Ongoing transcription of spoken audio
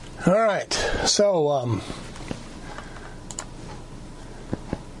All right, so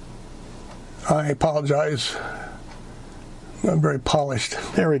I apologize. I'm very polished.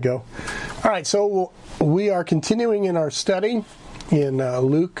 There we go. All right, so we are continuing in our study in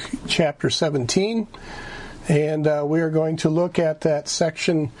Luke chapter 17, and we are going to look at that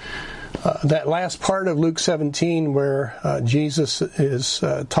section, that last part of Luke 17 where Jesus is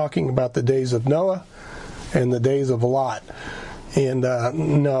talking about the days of Noah and the days of Lot. And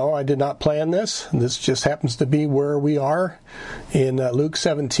no, I did not plan this. This just happens to be where we are in Luke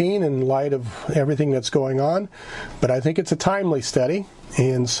 17 in light of everything that's going on. But I think it's a timely study.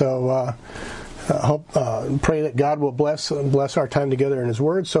 And so pray that God will bless our time together in His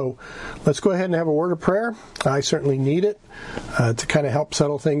Word. So let's go ahead and have a word of prayer. I certainly need it to kind of help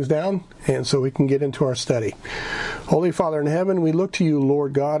settle things down, and so we can get into our study. Holy Father in heaven, we look to you,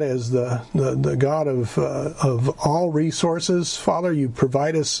 Lord God, as the God of all resources. Father, you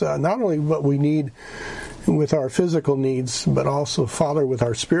provide us not only what we need with our physical needs, but also, Father, with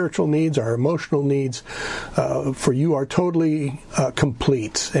our spiritual needs, our emotional needs, for you are totally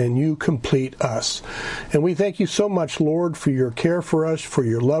complete, and you complete us. And we thank you so much, Lord, for your care for us, for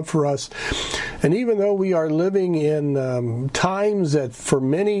your love for us. And even though we are living in times that for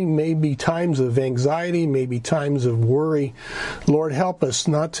many may be times of anxiety, maybe times of worry, Lord, help us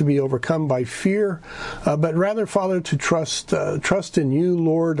not to be overcome by fear, but rather, Father, to trust in you,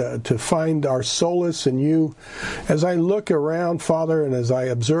 Lord, to find our solace in you. As I look around, Father, and as I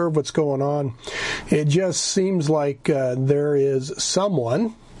observe what's going on, it just seems like there is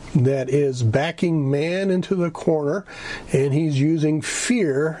someone that is backing man into the corner, and he's using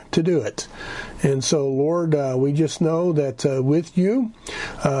fear to do it. And so, Lord, we just know that with you,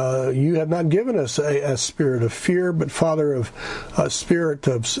 you have not given us a spirit of fear, but, Father, of a spirit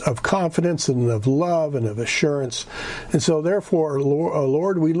of confidence and of love and of assurance. And so, therefore,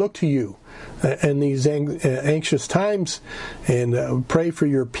 Lord, we look to you in these anxious times, and pray for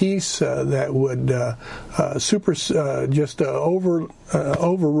your peace that would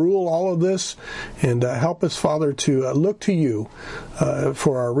overrule all of this, and help us, Father, to look to you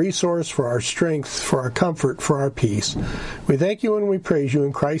for our resource, for our strength, for our comfort, for our peace. We thank you and we praise you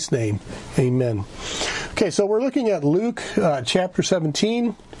in Christ's name. Amen. Okay, so we're looking at Luke chapter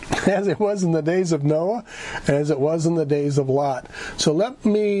 17. As it was in the days of Noah, as it was in the days of Lot. So let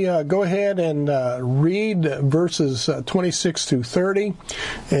me go ahead and read verses 26 through 30,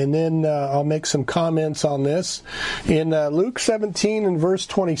 and then I'll make some comments on this. In Luke 17 and verse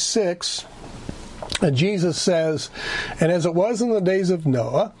 26, Jesus says, "And as it was in the days of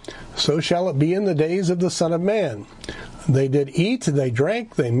Noah, so shall it be in the days of the Son of Man. They did eat, they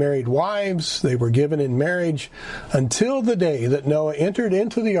drank, they married wives, they were given in marriage, until the day that Noah entered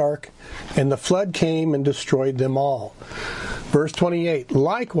into the ark, and the flood came and destroyed them all." Verse 28,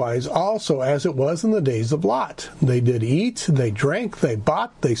 "Likewise also as it was in the days of Lot. They did eat, they drank, they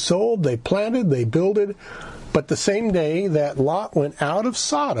bought, they sold, they planted, they builded. But the same day that Lot went out of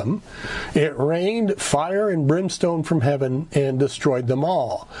Sodom, it rained fire and brimstone from heaven and destroyed them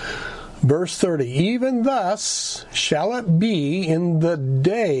all." Verse 30, "Even thus shall it be in the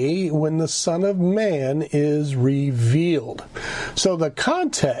day when the Son of Man is revealed." So the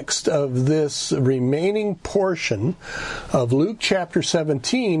context of this remaining portion of Luke chapter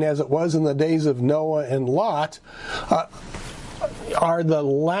 17, as it was in the days of Noah and Lot, are the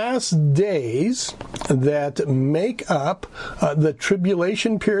last days that make up the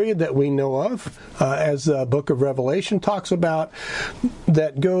tribulation period that we know of, as the book of Revelation talks about,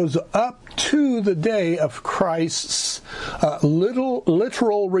 that goes up to the day of Christ's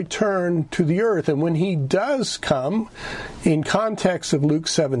literal return to the earth. And when he does come, in context of Luke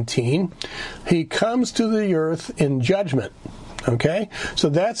 17, he comes to the earth in judgment. Okay? So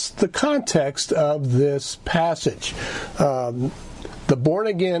that's the context of this passage. The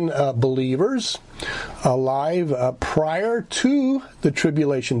born-again believers alive prior to the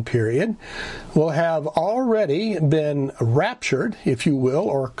tribulation period will have already been raptured, if you will,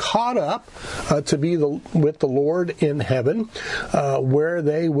 or caught up to be with the Lord in heaven, where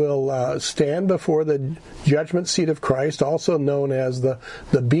they will stand before the judgment seat of Christ, also known as the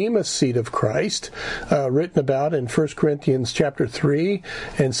Bema seat of Christ, written about in 1 Corinthians chapter 3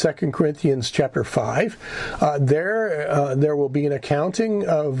 and 2 Corinthians chapter 5. There will be an accounting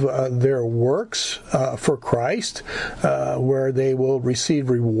of their works service for Christ, where they will receive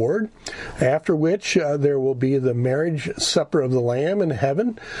reward, after which there will be the marriage supper of the Lamb in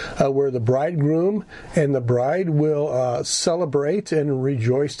heaven, where the bridegroom and the bride will celebrate and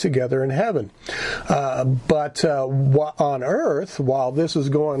rejoice together in heaven. But on earth, while this is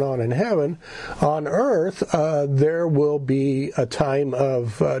going on in heaven, on earth there will be a time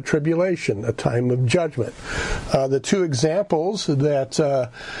of tribulation, a time of judgment. The two examples that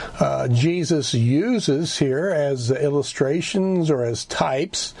Jesus uses here as illustrations or as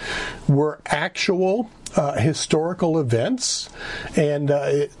types were actual historical events, and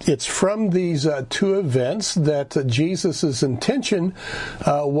it's from these two events that Jesus' intention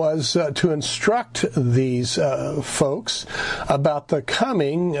was to instruct these folks about the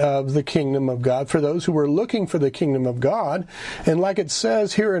coming of the kingdom of God, for those who were looking for the kingdom of God. And like it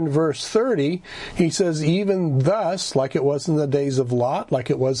says here in verse 30, he says, even thus, like it was in the days of Lot, like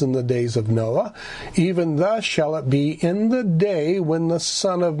it was in the days of Noah, even thus shall it be in the day when the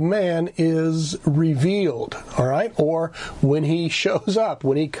Son of Man is revealed. All right, or when he shows up,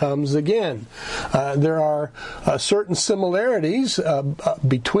 when he comes again. There are certain similarities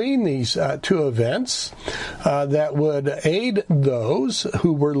between these two events that would aid those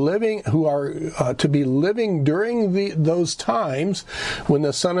who are to be living during those times when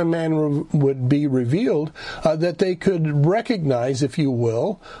the Son of Man would be revealed, that they could recognize, if you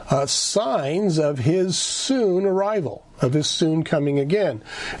will, signs of his soon arrival, of his soon coming again.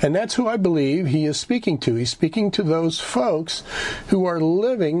 And that's who I believe he is speaking to. He's speaking to those folks who are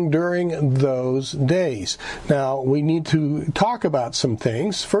living during those days. Now, we need to talk about some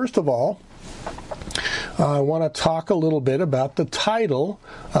things. First of all, I want to talk a little bit about the title,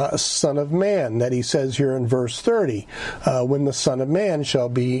 Son of Man, that he says here in verse 30, when the Son of Man shall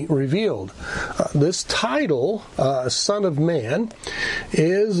be revealed. This title, Son of Man,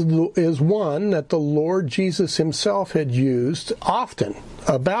 is one that the Lord Jesus himself had used often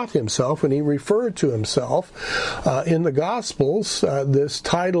about himself when he referred to himself. In the Gospels, this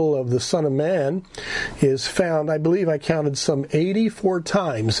title of the Son of Man is found, I believe I counted some 84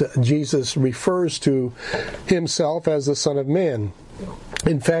 times. Jesus refers to himself as the Son of Man.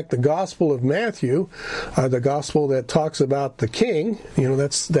 In fact, the Gospel of Matthew, the Gospel that talks about the King,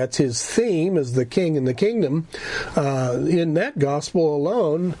 that's his theme, is the King and the Kingdom. In that Gospel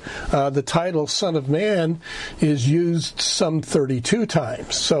alone, the title Son of Man is used some 32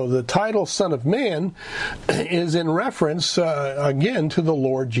 times. So the title Son of Man is in reference, again, to the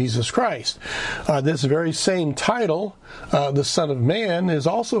Lord Jesus Christ. This very same title, the Son of Man, is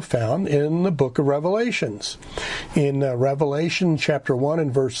also found in the book of Revelations. In Revelation chapter 1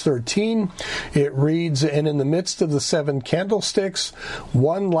 and verse 13, it reads, "And in the midst of the seven candlesticks,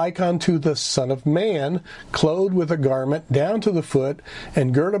 one like unto the Son of Man, clothed with a garment down to the foot,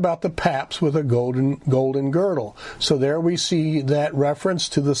 and girt about the paps with a golden girdle." So there we see that reference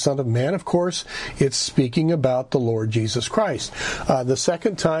to the Son of Man. Of course, it's speaking about the Lord Jesus Christ. The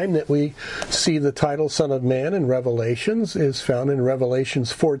second time that we see the title Son of Man in Revelations is found in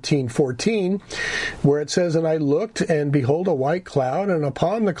Revelations 14:14, where it says, "And I looked, and behold a white cloud, and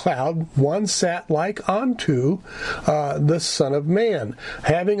upon the cloud one sat like unto the Son of Man,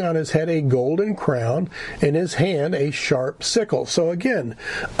 having on his head a golden crown, in his hand a sharp sickle." So again,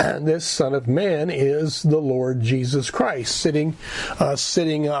 this Son of Man is the Lord Jesus Christ, sitting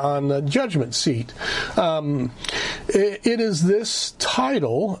on the judgment seat. It is this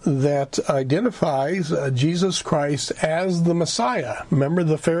title that identifies Jesus Christ as the Messiah. Remember,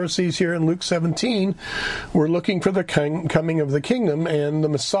 the Pharisees here in Luke 17 were looking for the coming of the kingdom, and the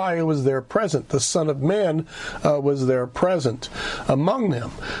Messiah was there present. The Son of Man was there present among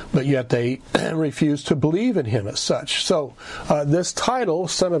them, but yet they refused to believe in him as such. So this title,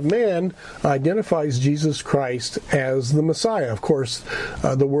 Son of Man, identifies Jesus Christ as the Messiah. Of course,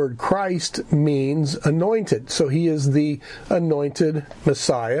 the word Christ means anointed, so he is the anointed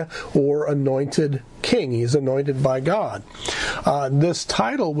Messiah or anointed King. He is anointed by God. This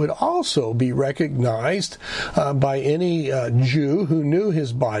title would also be recognized by any Jew who knew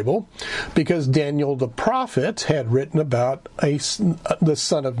his Bible, because Daniel the prophet had written about the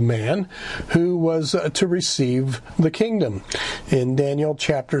Son of Man who was to receive the kingdom. In Daniel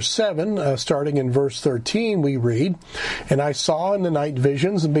chapter 7, starting in verse 13, we read, "And I saw in the night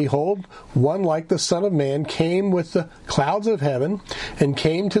visions, and behold, one like the Son of Man came with the clouds of heaven, and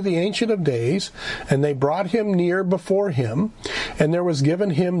came to the Ancient of Days, and And they brought him near before him, and there was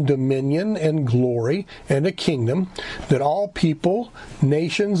given him dominion and glory and a kingdom, that all people,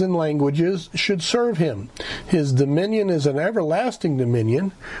 nations, and languages should serve him. His dominion is an everlasting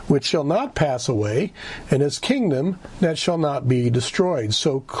dominion, which shall not pass away, and his kingdom that shall not be destroyed.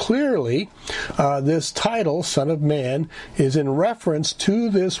 So clearly, this title, Son of Man, is in reference to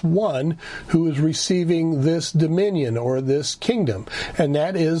this one who is receiving this dominion or this kingdom, and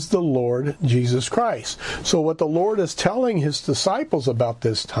that is the Lord Jesus Christ. So what the Lord is telling his disciples about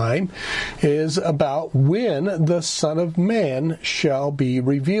this time is about when the Son of Man shall be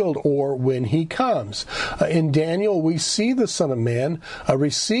revealed, or when he comes. In Daniel, we see the Son of Man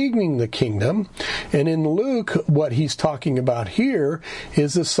receiving the kingdom, and in Luke, what he's talking about here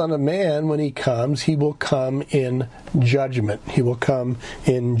is the Son of Man, when he comes, he will come in judgment. He will come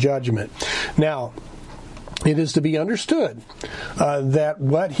in judgment. Now, it is to be understood that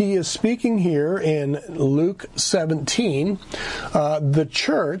what he is speaking here in Luke 17, the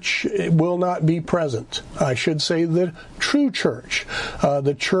church will not be present. I should say the true church,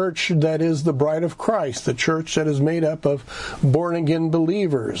 the church that is the bride of Christ, the church that is made up of born-again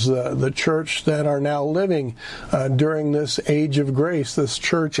believers, the church that are now living during this age of grace, this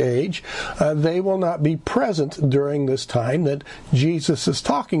church age. They will not be present during this time that Jesus is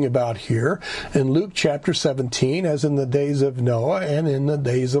talking about here in Luke chapter 17, as in the days of Noah and in the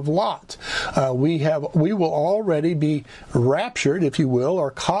days of Lot. We will already be raptured, if you will,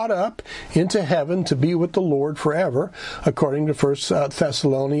 or caught up into heaven to be with the Lord forever, according to 1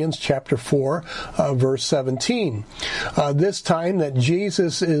 Thessalonians chapter 4, verse 17. This time that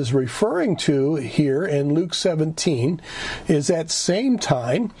Jesus is referring to here in Luke 17 is that same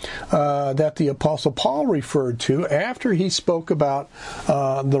time that the Apostle Paul referred to after he spoke about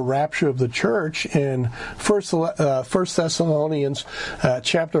the rapture of the church in 1 Thessalonians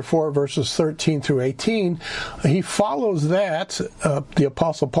chapter 4, verses 13 through 18. He follows that, the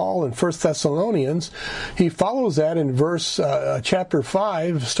Apostle Paul in 1 Thessalonians, he follows that in chapter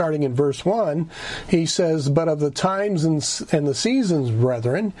 5, starting in verse 1. He says, "But of the times and the seasons,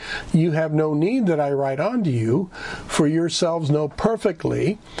 brethren, you have no need that I write unto you, for yourselves know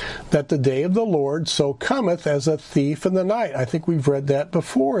perfectly that the day of the Lord so cometh as a thief in the night." I think we've read that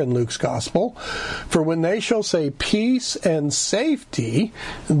before in Luke's Gospel. "For when they shall say peace and safety,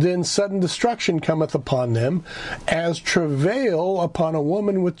 then sudden destruction cometh upon them, as travail upon a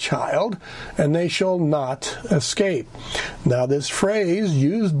woman with child, and they shall not escape." Now this phrase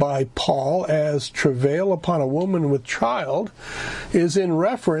used by Paul as travail upon a woman with child is in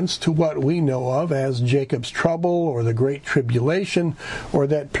reference to what we know of as Jacob's trouble, or the Great Tribulation, or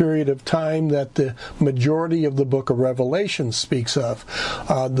that period of time that the majority of the book of Revelation speaks of.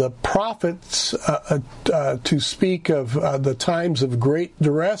 The prophets to speak of the times of great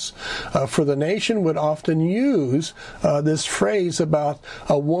duress for the nation would often use this phrase about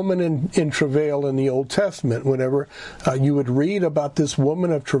a woman in travail in the Old Testament. Whenever you would read about this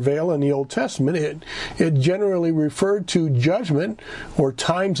woman of travail in the Old Testament, it generally referred to judgment or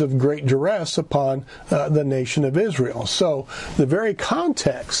times of great duress upon the nation of Israel. So the very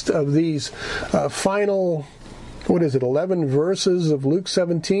context of these final, 11 verses of Luke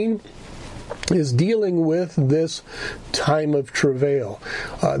 17 is dealing with this time of travail,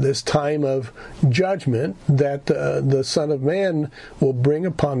 this time of judgment that the Son of Man will bring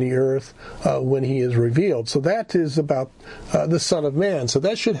upon the earth when he is revealed. So that is about the Son of Man. So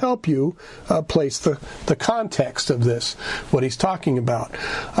that should help you place the context of this, what he's talking about.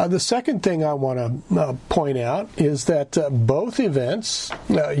 The second thing I want to point out is that both events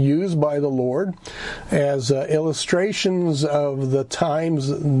used by the Lord as illustrations of the times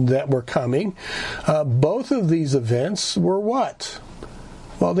that were coming, both of these events were what?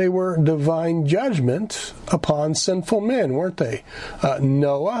 Well, they were divine judgment upon sinful men, weren't they?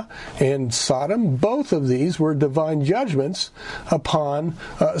 Noah and Sodom, both of these were divine judgments upon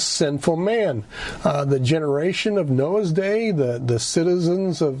sinful man. The generation of Noah's day, the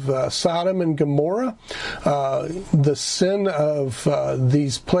citizens of Sodom and Gomorrah, the sin of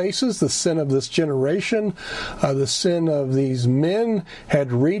these places, the sin of this generation, the sin of these men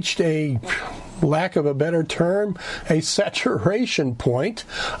had reached a, lack of a better term, a saturation point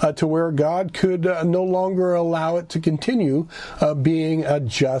to where God could no longer allow it to continue being a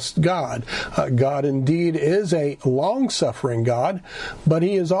just God. God indeed is a long-suffering God, but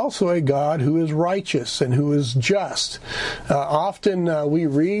he is also a God who is righteous and who is just. Often we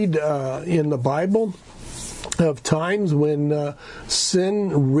read in the Bible of times when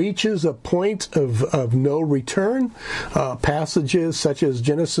sin reaches a point of no return. Passages such as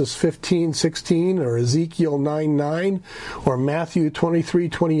Genesis 15:16 or Ezekiel 9:9 or Matthew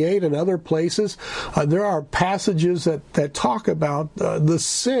 23:28 and other places. There are passages that talk about the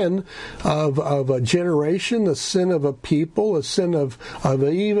sin of a generation, the sin of a people, a sin of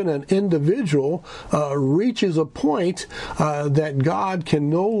even an individual reaches a point that God can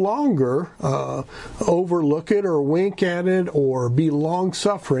no longer overlook it or wink at it or be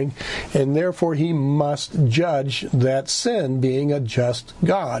long-suffering, and therefore he must judge that sin, being a just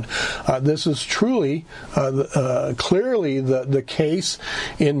God. This is truly, clearly the case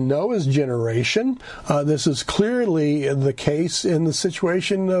in Noah's generation. This is clearly the case in the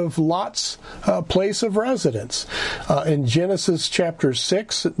situation of Lot's place of residence. In Genesis chapter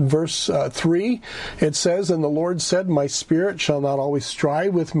 6, verse 3, it says, "And the Lord said, My spirit shall not always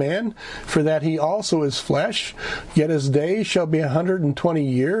strive with man, for that he also is flesh, yet his days shall be 120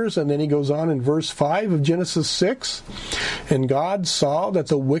 years. And then he goes on in verse 5 of Genesis 6. "And God saw that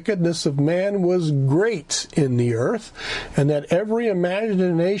the wickedness of man was great in the earth, and that every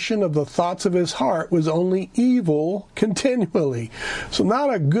imagination of the thoughts of his heart was only evil continually." So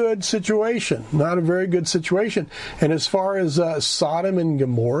not a good situation, not a very good situation. And as far as Sodom and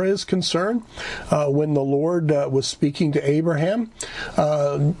Gomorrah is concerned, when the Lord was speaking to Abraham,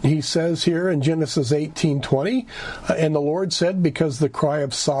 he says here in Genesis 18:20, "And the Lord said, because the cry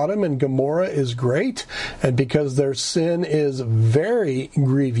of Sodom and Gomorrah is great, and because their sin is very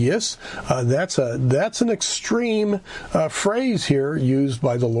grievous." That's an extreme phrase here used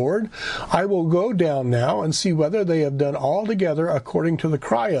by the Lord. "I will go down now and see whether they have done altogether according to the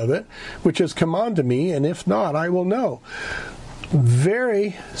cry of it, which has come unto me, and if not, I will know."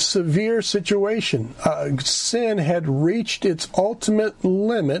 Very severe situation. Sin had reached its ultimate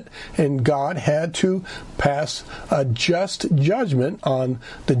limit, and God had to pass a just judgment on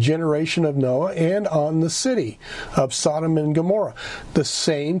the generation of Noah and on the city of Sodom and Gomorrah. The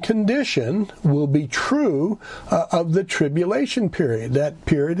same condition will be true of the tribulation period, that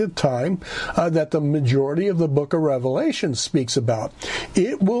period of time that the majority of the book of Revelation speaks about.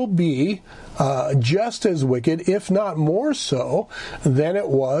 It will be just as wicked, if not more so, than it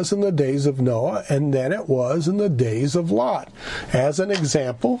was in the days of Noah and than it was in the days of Lot. As an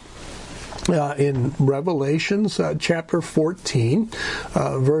example, in Revelations chapter 14,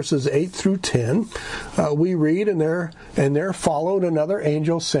 verses 8 through 10, we read, and there followed another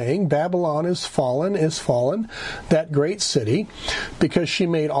angel saying, "Babylon is fallen, that great city, because she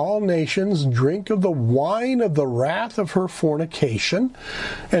made all nations drink of the wine of the wrath of her fornication."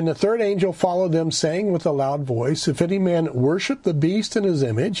 And the third angel followed them, saying with a loud voice, "If any man worship the beast in his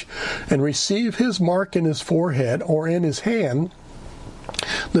image, and receive his mark in his forehead or in his hand,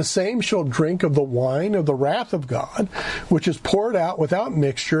 the same shall drink of the wine of the wrath of God, which is poured out without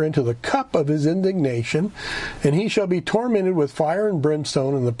mixture into the cup of his indignation, and he shall be tormented with fire and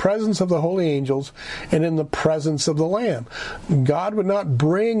brimstone in the presence of the holy angels and in the presence of the Lamb." God would not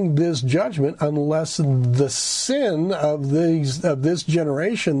bring this judgment unless the sin of this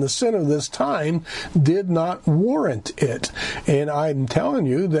generation, the sin of this time, did not warrant it. And I'm telling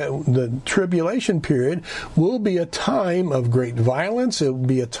you that the tribulation period will be a time of great violence. It will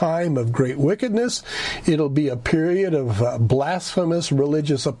be a time of great wickedness. It'll be a period of blasphemous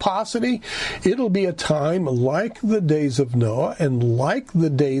religious apostasy. It'll be a time like the days of Noah and like the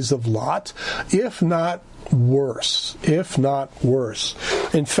days of Lot, if not worse.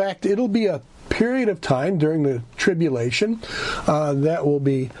 In fact, it'll be a period of time during the tribulation that will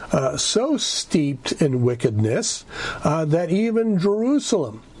be so steeped in wickedness that even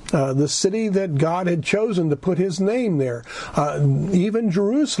Jerusalem, the city that God had chosen to put his name there, even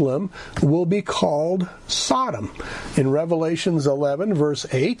Jerusalem will be called Sodom. In Revelations 11, verse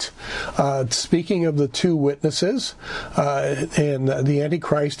 8, speaking of the two witnesses, and the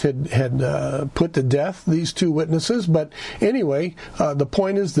Antichrist had put to death these two witnesses. But anyway, the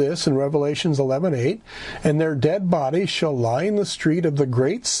point is this in Revelations 11:8, "And their dead bodies shall lie in the street of the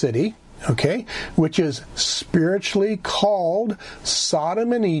great city," okay, which is spiritually called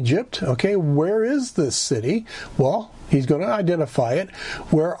Sodom and Egypt. Okay, where is this city? Well, he's going to identify it,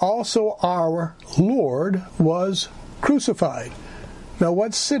 where also our Lord was crucified. Now,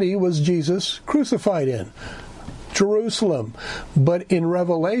 what city was Jesus crucified in? Jerusalem. But in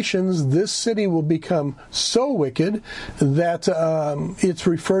Revelations, this city will become so wicked that it's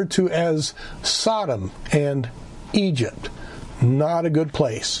referred to as Sodom and Egypt. Not a good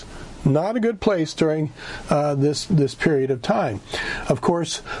place. not a good place during this period of time. Of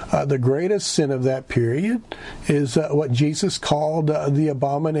course, the greatest sin of that period is what Jesus called the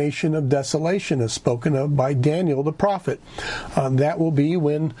abomination of desolation, as spoken of by Daniel the prophet. That will be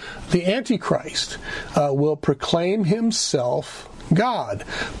when the Antichrist will proclaim himself God.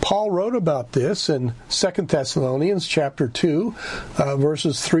 Paul wrote about this in 2 Thessalonians chapter 2,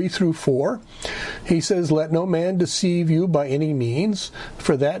 verses 3 through 4. He says, "Let no man deceive you by any means,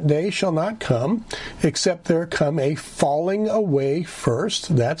 for that day shall not come, except there come a falling away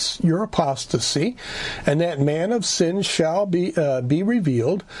first," that's your apostasy, "and that man of sin shall be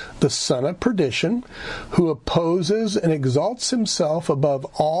revealed, the son of perdition, who opposes and exalts himself above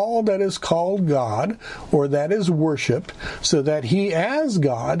all that is called God, or that is worshipped, so that he as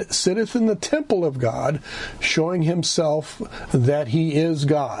God sitteth in the temple of God, showing himself that he is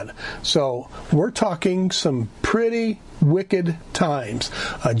God." So we're talking some pretty wicked times.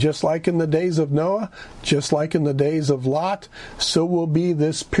 Just like in the days of Noah, just like in the days of Lot, so will be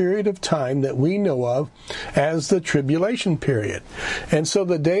this period of time that we know of as the tribulation period. And so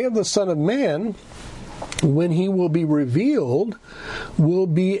the day of the Son of Man, when he will be revealed, will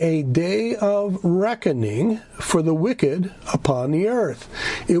be a day of reckoning for the wicked upon the earth.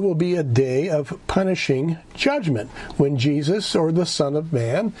 It will be a day of punishing judgment when Jesus, or the Son of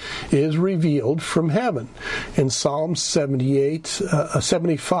Man, is revealed from heaven. In Psalm 75,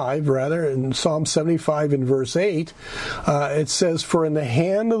 in Psalm 75 in verse 8, it says, "For in the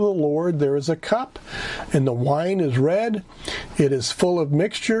hand of the Lord there is a cup, and the wine is red. It is full of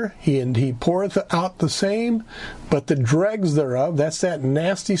mixture, and he poureth out the same, but the dregs thereof," that's that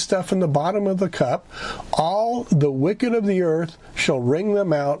nasty stuff in the bottom of the cup, "all the wicked of the earth shall wring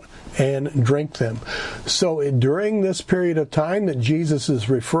them out and drink them." So during this period of time that Jesus is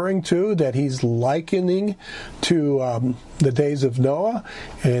referring to, that he's likening to the days of Noah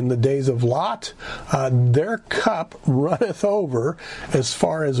and the days of Lot, their cup runneth over as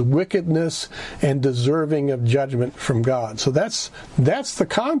far as wickedness and deserving of judgment from God. So that's the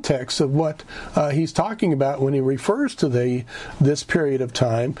context of what he's talking about when he refers to this period of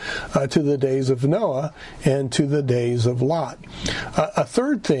time, to the days of Noah and to the days of Lot. A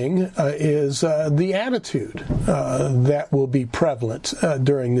third thing is the attitude that will be prevalent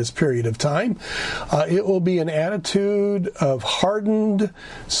during this period of time. It will be an attitude of hardened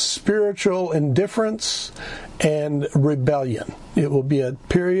spiritual indifference and rebellion. It will be a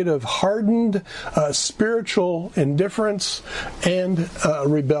period of hardened spiritual indifference and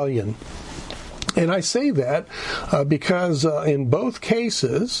rebellion. And I say that because in both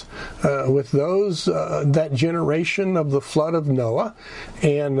cases, with those, that generation of the flood of Noah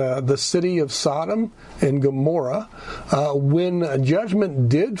and the city of Sodom and Gomorrah, when judgment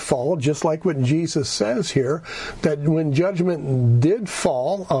did fall, just like what Jesus says here, that when judgment did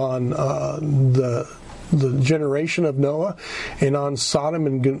fall on the generation of Noah and on Sodom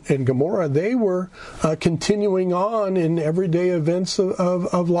and Gomorrah, they were continuing on in everyday events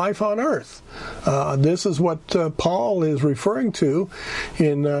of life on earth. This is what Paul is referring to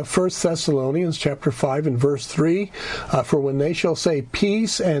in 1 Thessalonians chapter 5 and verse 3. "For when they shall say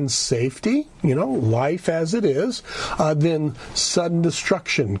peace and safety," life as it is, "then sudden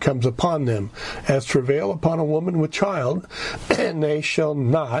destruction comes upon them, as travail upon a woman with child, and they shall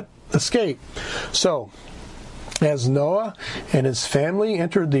not escape." So, as Noah and his family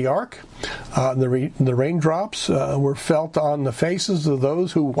entered the ark, the raindrops were felt on the faces of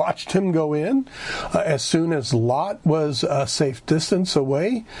those who watched him go in. As soon as Lot was a safe distance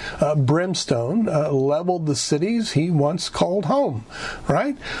away, brimstone leveled the cities he once called home,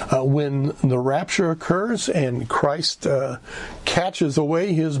 right? When the rapture occurs and Christ catches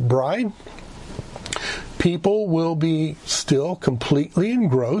away his bride, people will be still completely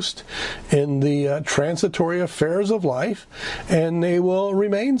engrossed in the transitory affairs of life, and they will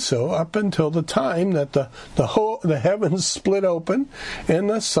remain so up until the time that the heavens split open and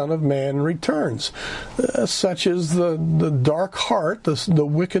the Son of Man returns. Such is the dark heart, the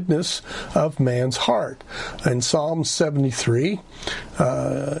wickedness of man's heart. In Psalm 73,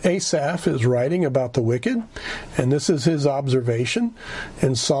 Asaph is writing about the wicked, and this is his observation.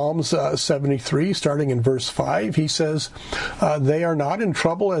 In Psalms 73, starting in verse 5, he says, "They are not in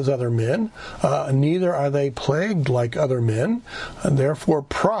trouble as other men, neither are they plagued like other men. And therefore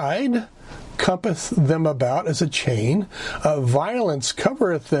pride compasseth them about as a chain. Violence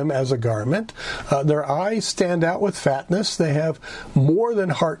covereth them as a garment. Their eyes stand out with fatness. They have more than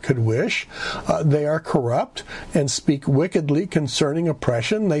heart could wish. They are corrupt and speak wickedly concerning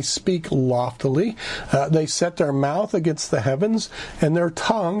oppression. They speak loftily. They set their mouth against the heavens, and their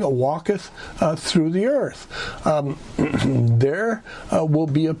tongue walketh through the earth. There will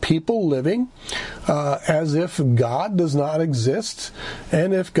be a people living as if God does not exist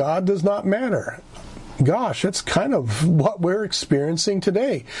and if God does not matter. Gosh, that's kind of what we're experiencing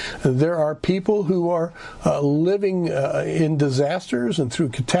today. There are people who are living in disasters and through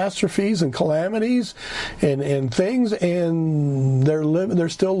catastrophes and calamities and things, and they're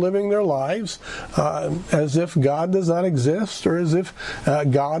still living their lives as if God does not exist or as if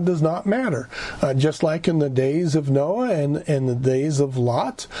God does not matter. Just like in the days of Noah and the days of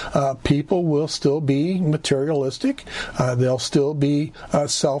Lot, people will still be materialistic. They'll still be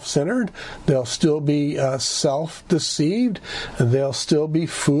self-centered. They'll still be self-deceived. They'll still be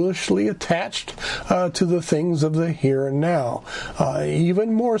foolishly attached to the things of the here and now,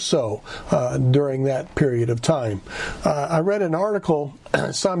 even more so during that period of time. I read an article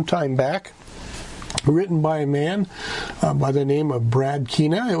some time back written by a man by the name of Brad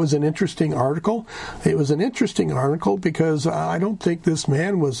Kina. It was an interesting article. It was an interesting article because I don't think this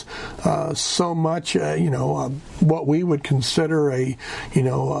man was so much, what we would consider a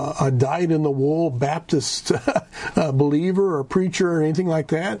dyed-in-the-wool Baptist believer or preacher or anything like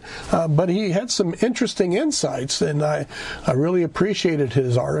that. But he had some interesting insights, and I really appreciated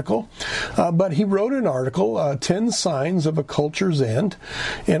his article. But he wrote an article, 10 Signs of a Culture's End,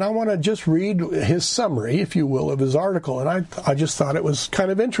 and I want to just read his summary, if you will, of his article, and I just thought it was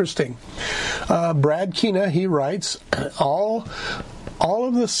kind of interesting. Brad Kina, he writes, all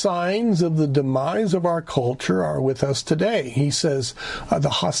of the signs of the demise of our culture are with us today. He says the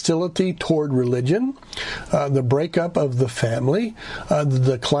hostility toward religion, the breakup of the family, the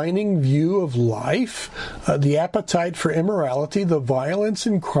declining view of life, the appetite for immorality, the violence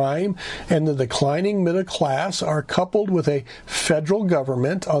and crime, and the declining middle class are coupled with a federal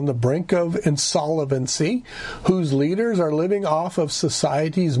government on the brink of insolvency, whose leaders are living off of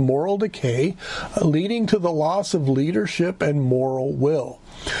society's moral decay, leading to the loss of leadership and moral will.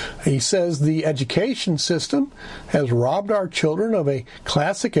 He says the education system has robbed our children of a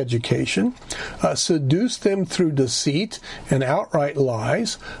classic education, seduced them through deceit and outright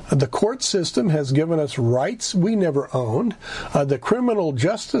lies. The court system has given us rights we never owned. The criminal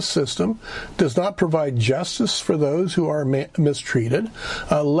justice system does not provide justice for those who are mistreated.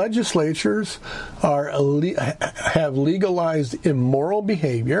 Legislatures have legalized immoral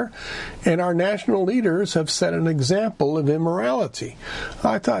behavior, and our national leaders have set an example of immorality.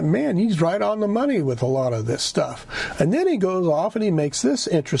 I thought, man, he's right on the money with a lot of this stuff. And then he goes off and he makes this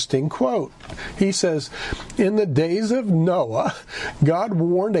interesting quote. He says, in the days of Noah, God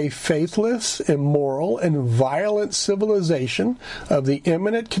warned a faithless, immoral, and violent civilization of the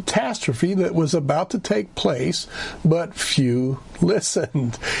imminent catastrophe that was about to take place, but few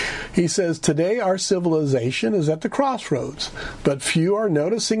listened. He says, today our civilization is at the crossroads, but few are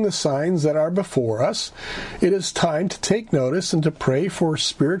noticing the signs that are before us. It is time to take notice and to pray for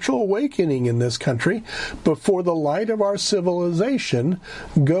spiritual awakening in this country before the light of our civilization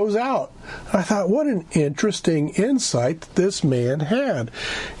goes out. I thought, what an interesting insight this man had.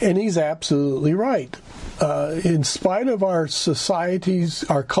 And he's absolutely right. In spite of our society's,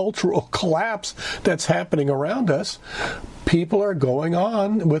 our cultural collapse that's happening around us, people are going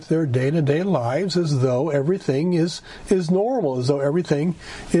on with their day-to-day lives as though everything is normal, as though everything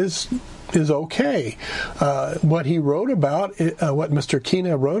is okay. What he wrote about, what Mr.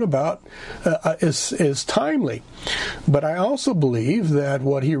 Kina wrote about, is timely. But I also believe that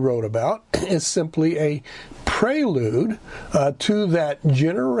what he wrote about is simply a prelude to that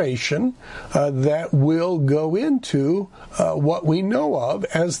generation that will go into what we know of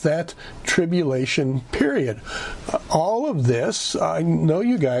as that tribulation period. All of this, I know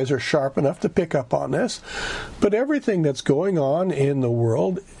you guys are sharp enough to pick up on this, but everything that's going on in the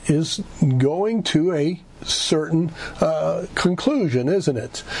world is going to a certain conclusion, isn't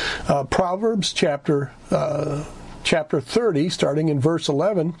it? Proverbs chapter 30, starting in verse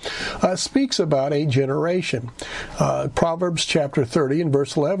 11, speaks about a generation. Proverbs chapter 30 and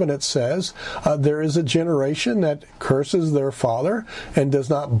verse 11, it says, there is a generation that curses their father and does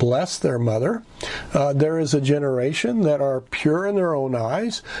not bless their mother. There is a generation that are pure in their own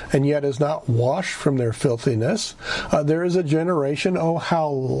eyes and yet is not washed from their filthiness. There is a generation, oh, how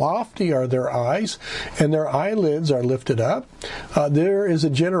lofty are their eyes, and their eyelids are lifted up. There is a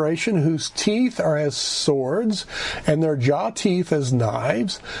generation whose teeth are as swords, and their jaw teeth as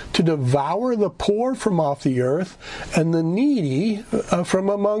knives, to devour the poor from off the earth and the needy from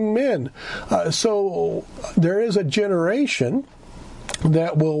among men. So there is a generation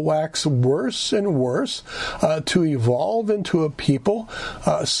that will wax worse and worse, to evolve into a people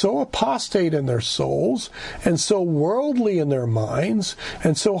so apostate in their souls, and so worldly in their minds,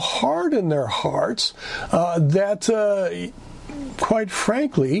 and so hard in their hearts, that quite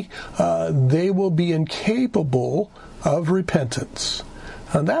frankly, they will be incapable of repentance.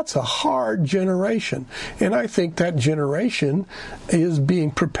 And that's a hard generation. And I think that generation is being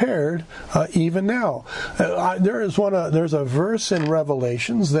prepared even now. There's a verse in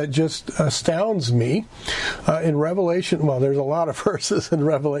Revelations that just astounds me. In Revelation, well, there's a lot of verses in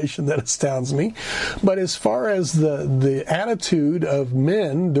Revelation that astounds me. But as far as the attitude of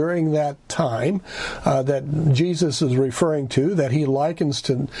men during that time that Jesus is referring to, that he likens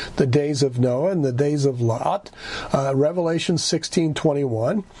to the days of Noah and the days of Lot, Revelation 16:21.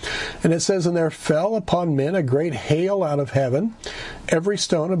 And it says, "And there fell upon men a great hail out of heaven, every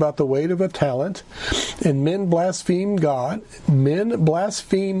stone about the weight of a talent, and men blasphemed God. Men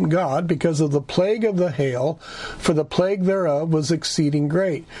blasphemed God because of the plague of the hail, for the plague thereof was exceeding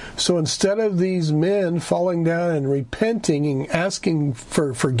great." So instead of these men falling down and repenting and asking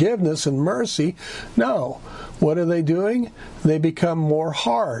for forgiveness and mercy, no. What are they doing? They become more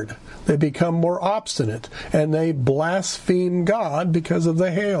hard. They become more obstinate, and they blaspheme God because of the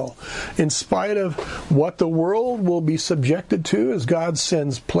hail. In spite of what the world will be subjected to as God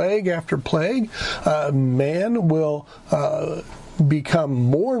sends plague after plague, man will become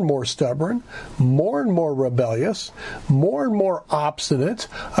more and more stubborn, more and more rebellious, more and more obstinate,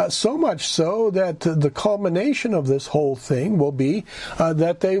 so much so that the culmination of this whole thing will be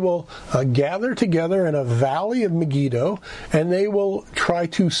that they will gather together in a valley of Megiddo, and they will try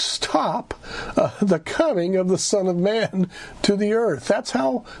to stop the coming of the Son of Man to the earth. That's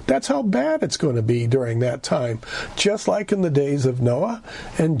how bad it's going to be during that time, just like in the days of Noah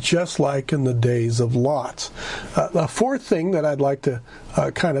and just like in the days of Lot. The fourth thing that I'd like to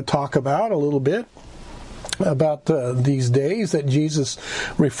kind of talk about a little bit about these days that Jesus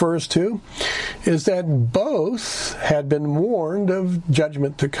refers to is that both had been warned of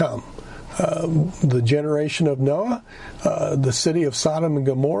judgment to come. The generation of Noah, the city of Sodom and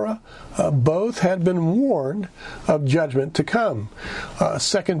Gomorrah, both had been warned of judgment to come.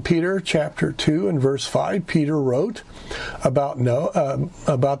 2 Peter chapter 2 and verse 5, Peter wrote about Noah,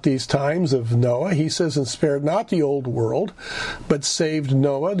 about these times of Noah. He says, "And spared not the old world, but saved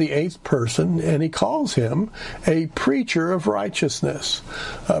Noah, the eighth person, and he calls him a preacher of righteousness,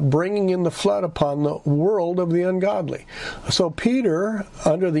 bringing in the flood upon the world of the ungodly." So Peter,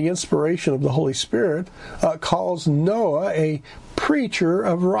 under the inspiration of the Holy Spirit, calls Noah a preacher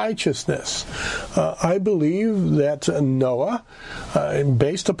of righteousness. I believe that Noah,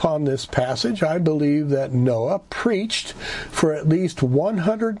 based upon this passage, I believe that Noah preached for at least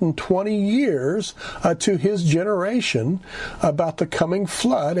 120 years to his generation about the coming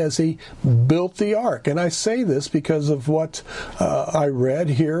flood as he built the ark. And I say this because of what I read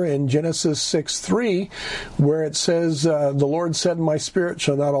here in Genesis 6:3, where it says, "The Lord said, My spirit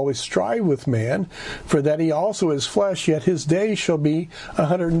shall not always strive with man, for that he also is flesh, yet his days shall be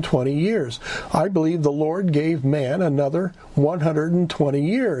 120 years. I believe the Lord gave man another 120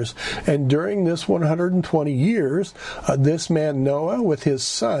 years. And during this 120 years, this man Noah with his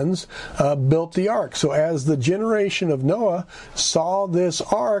sons built the ark. So as the generation of Noah saw this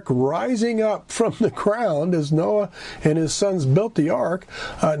ark rising up from the ground, as Noah and his sons built the ark,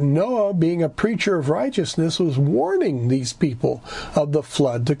 Noah, being a preacher of righteousness, was warning these people of the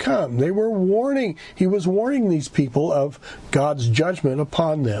flood to come. He was warning these people of God's judgment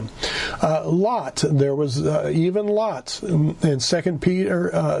upon them. Lot, there was even Lot in 2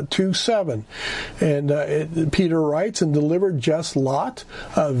 Peter 2:7. And Peter writes, "And delivered just Lot,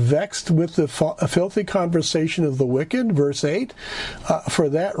 vexed with the filthy conversation of the wicked," verse 8, "for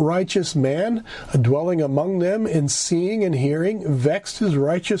that righteous man, dwelling among them in seeing and hearing, vexed his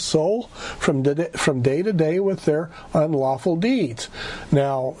righteous soul from day to day with their unlawful deeds."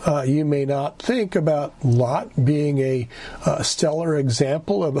 Now, you may not think about Lot being a stellar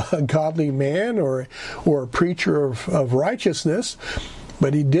example of a godly man or a preacher of righteousness,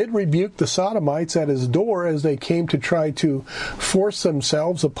 But he did rebuke the Sodomites at his door as they came to try to force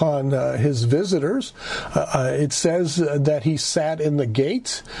themselves upon his visitors. It says that he sat in the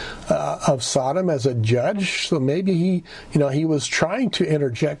gates of Sodom as a judge. So maybe he was trying to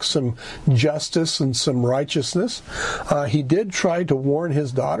interject some justice and some righteousness. He did try to warn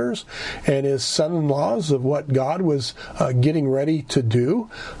his daughters and his son-in-laws of what God was getting ready to do.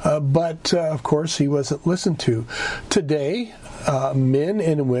 But of course, he wasn't listened to. Today, men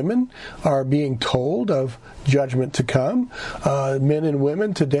and women are being told of judgment to come. Men and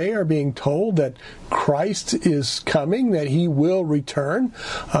women today are being told that Christ is coming, that he will return,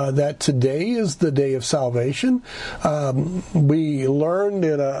 that today is the day of salvation. We learned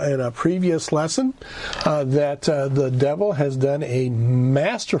in a previous lesson that the devil has done a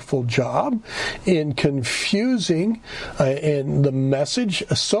masterful job in confusing in the message,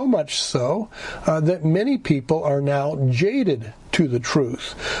 so much so that many people are now jaded to the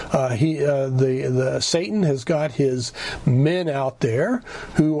truth. Satan has got his men out there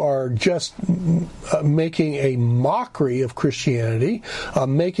who are just making a mockery of Christianity,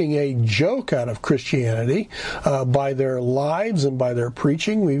 making a joke out of Christianity by their lives and by their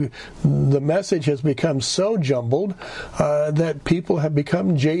preaching. The message has become so jumbled that people have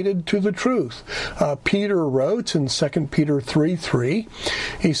become jaded to the truth. Peter wrote in 2 Peter 3:3,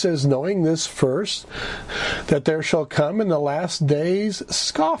 he says, knowing this first, that there shall come in the last days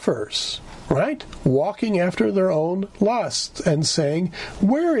scoffers, right? Walking after their own lusts and saying,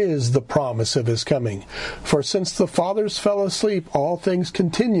 where is the promise of his coming? For since the fathers fell asleep, all things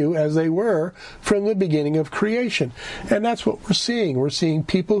continue as they were from the beginning of creation. And that's what we're seeing. We're seeing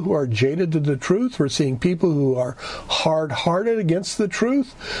people who are jaded to the truth. We're seeing people who are hard-hearted against the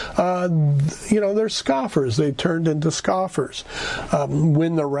truth. They're scoffers. They've turned into scoffers.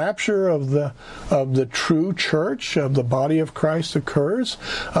 When the rapture of the true church, of the body of Christ occurs,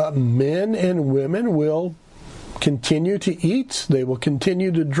 men and women will continue to eat, they will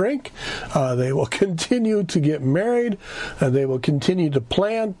continue to drink, they will continue to get married, they will continue to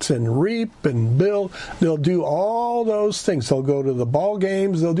plant and reap and build. They'll do all those things. They'll go to the ball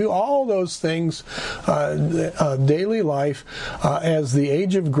games. They'll do all those things of daily life as the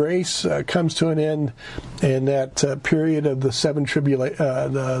age of grace comes to an end, and that period of the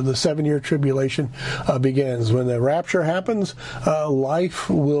 7-year tribulation begins. When the rapture happens, life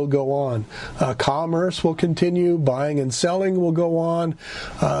will go on. Commerce will continue. Buying and selling will go on.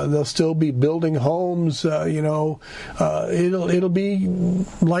 They'll still be building homes. It'll be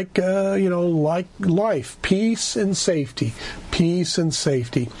like life, peace and safety. Peace and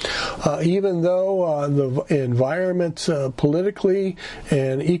safety. Even though the environment politically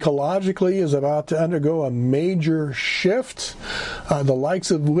and ecologically is about to undergo a major shift, the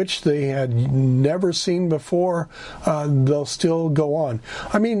likes of which they had never seen before, they'll still go on.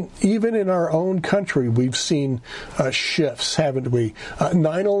 I mean, even in our own country, we've seen shifts, haven't we?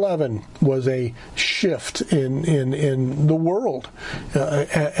 9/11 was a shift in the world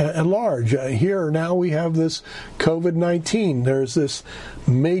at large. Here now we have this COVID-19. There's this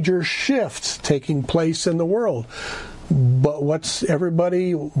major shift taking place in the world. But what's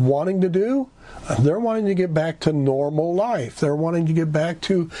everybody wanting to do? They're wanting to get back to normal life. They're wanting to get back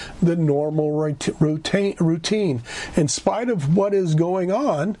to the normal routine. In spite of what is going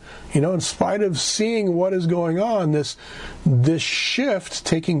on, in spite of seeing what is going on, this shift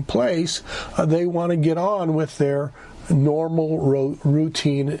taking place, they want to get on with their normal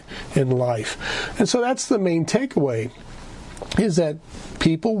routine in life. And so that's the main takeaway, is that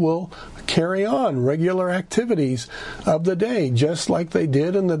people will carry on regular activities of the day, just like they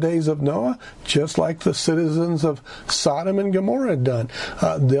did in the days of Noah, just like the citizens of Sodom and Gomorrah had done.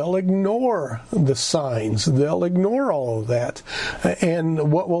 They'll ignore the signs. They'll ignore all of that.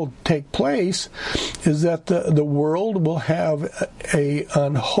 And what will take place is that the world will have a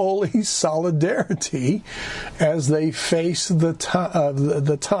unholy solidarity as they face the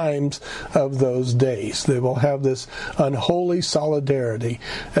times of those days. They will have this unholy solidarity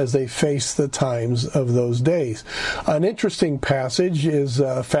as they face the times of those days. An interesting passage is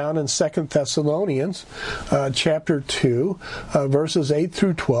found in 2 Thessalonians chapter 2, verses 8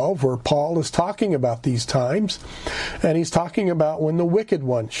 through 12, where Paul is talking about these times, and he's talking about when the wicked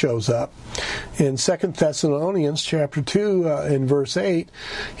one shows up. In 2 Thessalonians chapter 2, in verse 8,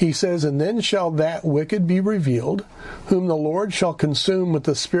 he says, "And then shall that wicked be revealed, whom the Lord shall consume with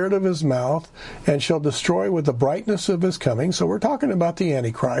the spirit of his mouth, and shall destroy with the brightness of his coming." So we're talking about the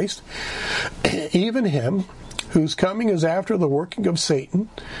Antichrist. "Even him whose coming is after the working of Satan,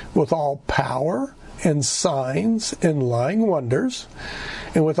 with all power and signs and lying wonders,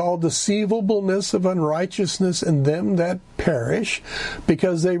 and with all deceivableness of unrighteousness in them that perish,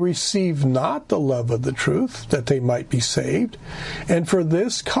 because they receive not the love of the truth, that they might be saved. And for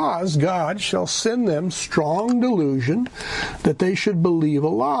this cause God shall send them strong delusion, that they should believe a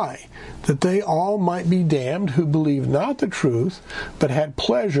lie, that they all might be damned who believe not the truth, but had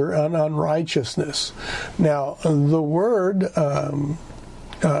pleasure in unrighteousness. Now, the word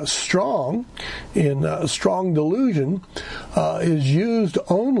strong in strong delusion is used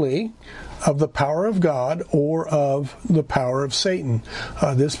only of the power of God or of the power of Satan.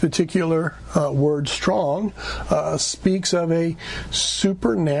 This particular word strong speaks of a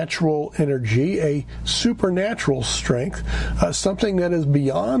supernatural energy, a supernatural strength, something that is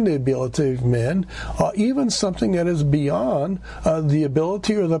beyond the ability of men, even something that is beyond the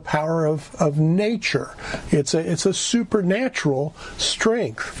ability or the power of nature. It's a supernatural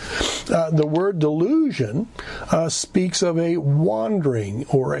strength. The word delusion speaks of a wandering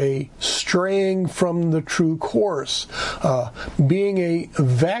or a straying from the true course, being a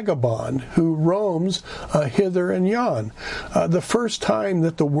vagabond who roams hither and yon. The first time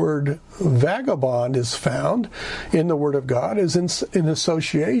that the word vagabond is found in the Word of God is in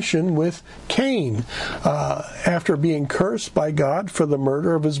association with Cain. After being cursed by God for the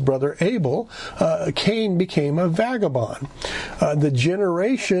murder of his brother Abel, Cain became a vagabond. The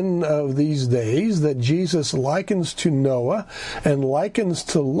generation of these days that Jesus likens to Noah and likens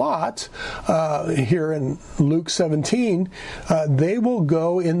to Lot, here in Luke 17, they will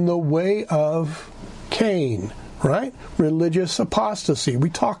go in the way of Cain, right? Religious apostasy. We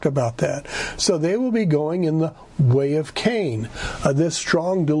talked about that. So they will be going in the way of Cain. This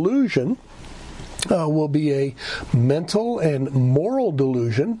strong delusion will be a mental and moral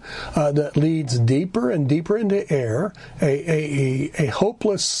delusion that leads deeper and deeper into error, a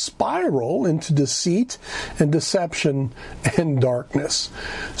hopeless spiral into deceit and deception and darkness.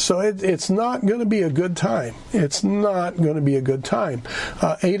 So it's not going to be a good time. It's not going to be a good time.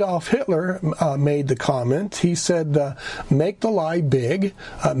 Adolf Hitler made the comment. He said, make the lie big,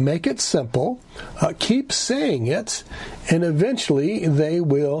 make it simple, keep saying it, and eventually they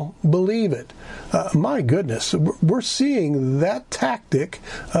will believe it. My goodness, we're seeing that tactic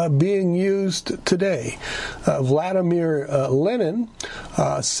being used today. Vladimir Lenin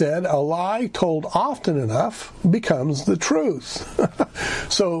said, a lie told often enough becomes the truth.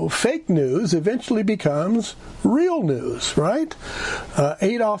 So fake news eventually becomes real news, right?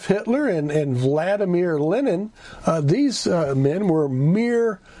 Adolf Hitler and Vladimir Lenin, these men were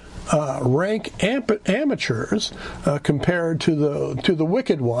mere rank amateurs compared to the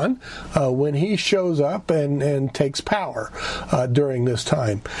wicked one when he shows up and takes power during this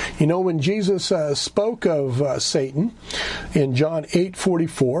time. You know, when Jesus spoke of Satan in John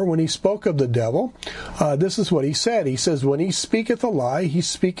 8:44, when he spoke of the devil, this is what he said. He says, when he speaketh a lie, he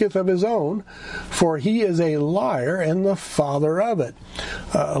speaketh of his own, for he is a liar and the father of it.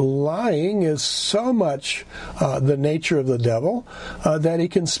 Lying is so much the nature of the devil that he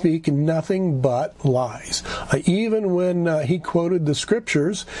can speak nothing but lies. Even when he quoted the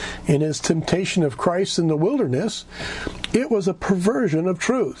scriptures in his temptation of Christ in the wilderness, it was a perversion of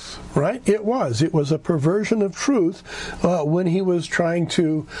truth, right? It was a perversion of truth when he was trying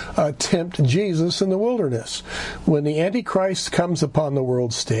to tempt Jesus in the wilderness. When the Antichrist comes upon the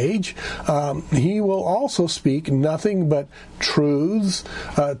world stage, he will also speak nothing but truths,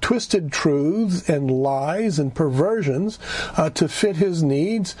 twisted truths and lies and perversions to fit his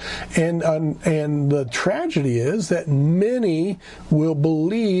needs. And the tragedy is that many will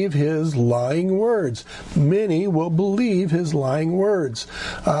believe his lying words. Many will believe his lying words.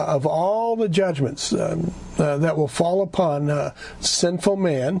 Of all the judgments that will fall upon sinful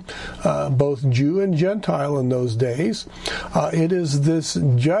man, both Jew and Gentile in those days, it is this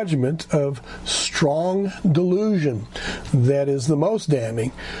judgment of strong delusion that is the most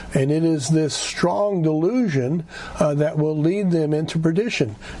damning. And it is this strong delusion that will lead them into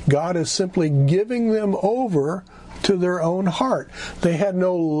perdition. God is simply giving them over to their own heart. They had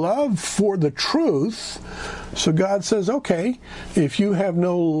no love for the truth. So God says, okay, if you have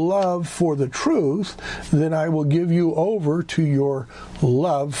no love for the truth, then I will give you over to your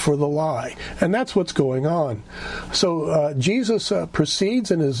love for the lie. And that's what's going on. So Jesus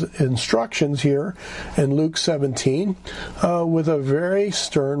proceeds in his instructions here in Luke 17 with a very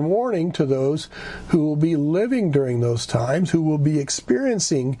stern warning to those who will be living during those times, who will be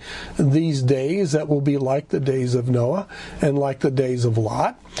experiencing these days that will be like the days of Noah and like the days of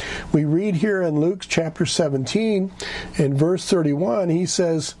Lot. We read here in Luke chapter 17, in verse 31, he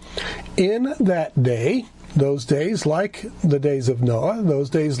says, in that day those days like the days of Noah, those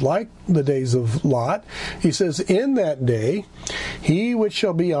days like the days of Lot. He says, in that day, he which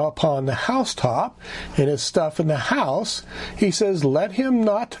shall be upon the housetop and his stuff in the house, he says, let him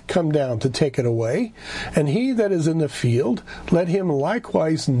not come down to take it away. And he that is in the field, let him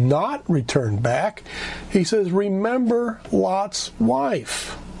likewise not return back. He says, remember Lot's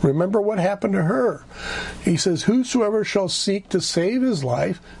wife. Remember what happened to her. He says, whosoever shall seek to save his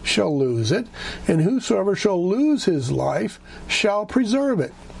life shall lose it, and whosoever shall lose his life shall preserve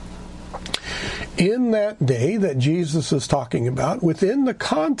it. In that day that Jesus is talking about, within the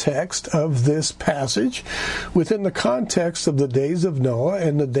context of this passage, within the context of the days of Noah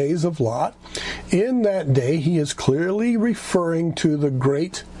and the days of Lot, in that day he is clearly referring to the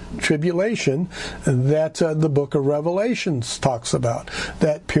great tribulation that the book of Revelations talks about.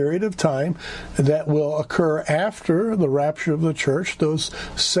 That period of time that will occur after the rapture of the church, those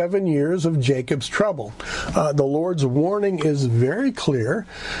 7 years of Jacob's trouble. The Lord's warning is very clear.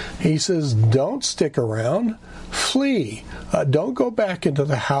 He says, don't stick around. Flee. Don't go back into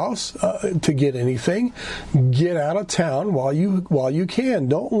the house to get anything. Get out of town while you can.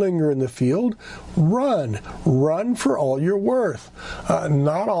 Don't linger in the field. Run for all you're worth.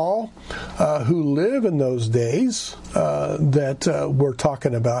 Not all who live in those days that we're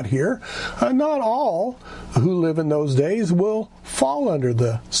talking about here, not all who live in those days will fall under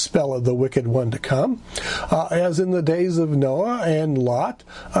the spell of the wicked one to come. As in the days of Noah and Lot,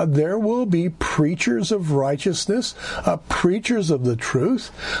 there will be preachers of righteousness, preachers of the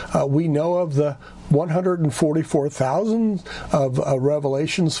truth. We know of the 144,000 of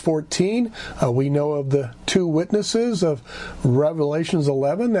Revelations 14. We know of the 2 witnesses of Revelations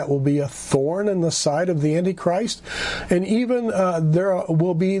 11 that will be a thorn in the side of the Antichrist. And even there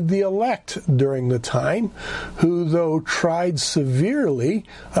will be the elect during the time who, though tried severely,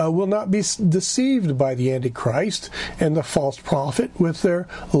 will not be deceived by the Antichrist and the false prophet with their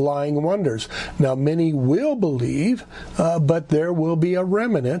lying wonders. Now, many will believe, but there will be a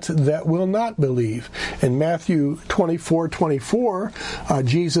remnant that will not believe. In Matthew 24:24,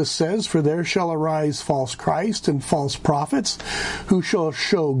 Jesus says, for there shall arise false Christ and false prophets, who shall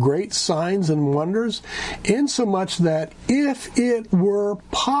show great signs and wonders, insomuch that if it were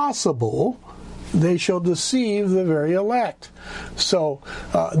possible, they shall deceive the very elect. So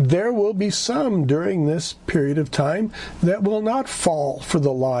there will be some during this period of time that will not fall for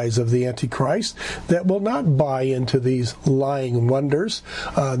the lies of the Antichrist, that will not buy into these lying wonders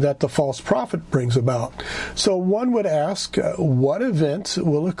that the false prophet brings about. So one would ask, what event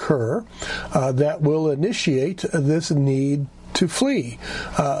will occur that will initiate this need to flee?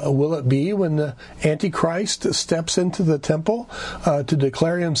 Will it be when the Antichrist steps into the temple to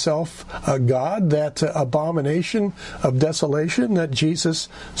declare himself a God, that abomination of desolation that Jesus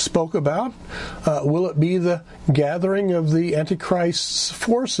spoke about? Will it be the gathering of the Antichrist's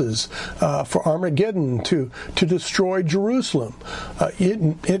forces for Armageddon to destroy Jerusalem?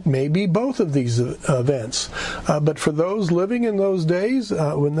 It may be both of these events. But for those living in those days,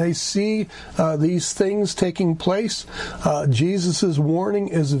 when they see these things taking place, Jesus' warning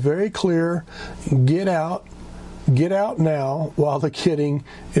is very clear. Get out now while the kidding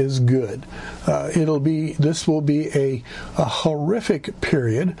is good. This will be a horrific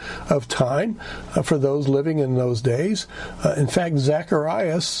period of time for those living in those days. In fact,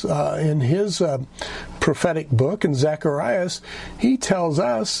 Zacharias, in his prophetic book, in Zacharias, he tells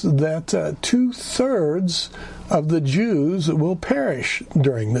us that 2/3 of the Jews will perish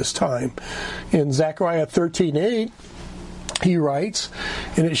during this time. In Zechariah 13:8, he writes,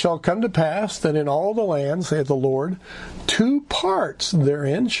 and it shall come to pass that in all the land, saith the Lord, 2 parts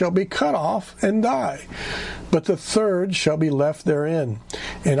therein shall be cut off and die, but the 3rd shall be left therein.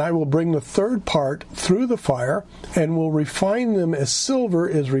 And I will bring the 3rd part through the fire, and will refine them as silver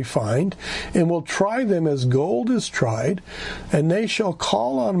is refined, and will try them as gold is tried, and they shall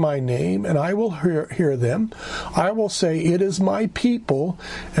call on my name, and I will hear them. I will say, it is my people,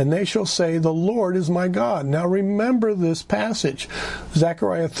 and they shall say, the Lord is my God. Now remember this passage,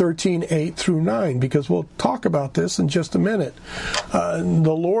 Zechariah 13:8-9, because we'll talk about this in just a minute.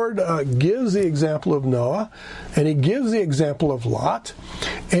 The Lord gives the example of Noah, and he gives the example of Lot,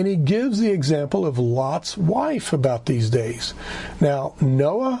 and he gives the example of Lot's wife about these days. Now,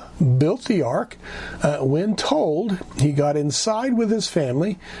 Noah built the ark. When told, he got inside with his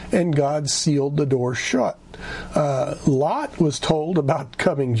family, and God sealed the door shut. Lot was told about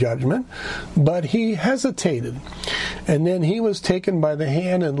coming judgment, but he hesitated. And then he was taken by the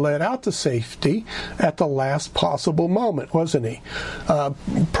hand and led out to safety at the last possible moment, wasn't he?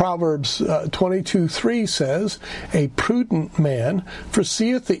 Proverbs 22:3 says, "A prudent man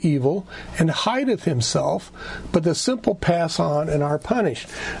foreseeth the evil and hideth himself, but the simple pass on and are punished."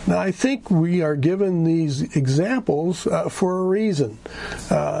 Now, I think we are given these examples for a reason.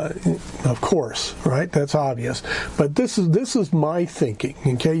 Of course, right? That's obvious. But this is my thinking.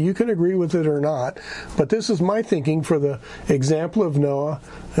 Okay, you can agree with it or not, but this is my thinking for the example of Noah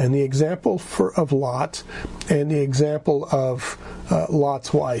and the example of Lot and the example of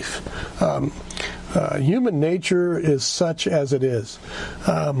Lot's wife. Human nature is such as it is.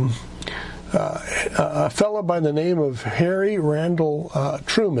 A fellow by the name of Harry Randall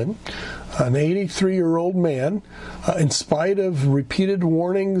Truman, an 83-year-old man, in spite of repeated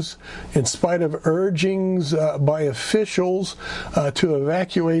warnings, in spite of urgings by officials to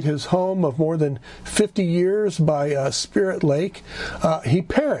evacuate his home of more than 50 years by Spirit Lake, he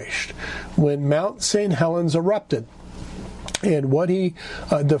perished when Mount St. Helens erupted. And what he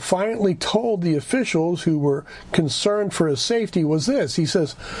defiantly told the officials who were concerned for his safety was this. He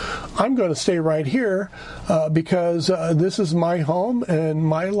says, "I'm going to stay right here because this is my home and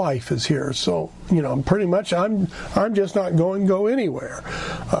my life is here. So, pretty much I'm just not going to go anywhere."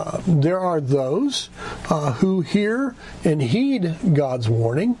 There are those who hear and heed God's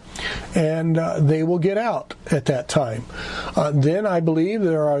warning, and they will get out at that time. Then I believe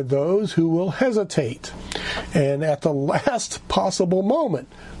there are those who will hesitate. And at the last possible moment,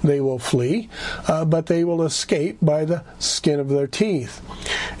 they will flee, but they will escape by the skin of their teeth.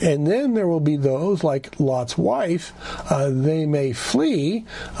 And then there will be those, like Lot's wife, they may flee,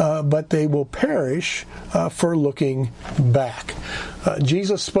 but they will perish for looking back.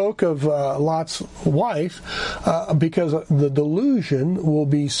 Jesus spoke of Lot's wife because the delusion will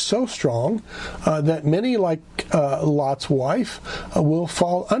be so strong that many, like Lot's wife, will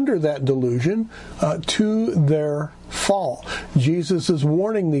fall under that delusion to their fall. Jesus is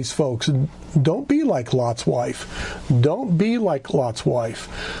warning these folks, don't be like Lot's wife. Don't be like Lot's wife.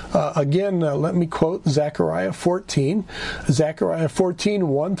 Again, let me quote Zechariah 14. Zechariah 14,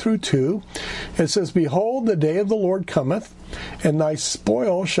 1 through 2. It says, "Behold, the day of the Lord cometh, and thy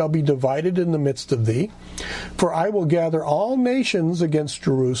spoil shall be divided in the midst of thee. For I will gather all nations against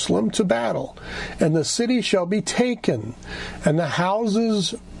Jerusalem to battle, and the city shall be taken, and the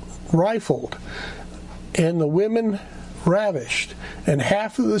houses rifled, and the women ravished, and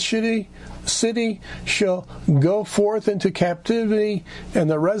half of the city shall go forth into captivity, and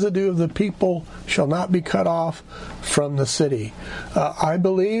the residue of the people shall not be cut off from the city." I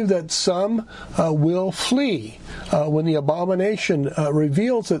believe that some will flee when the abomination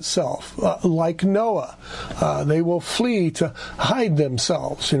reveals itself, like Noah. They will flee to hide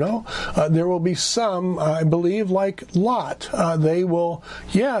themselves, There will be some, I believe, like Lot.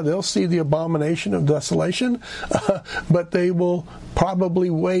 They'll see the abomination of desolation, but they will probably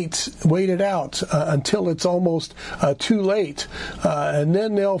wait it out until it's almost too late, and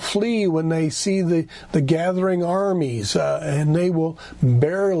then they'll flee when they see the gathering armies, and they will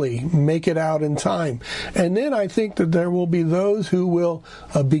barely make it out in time. And then I think that there will be those who will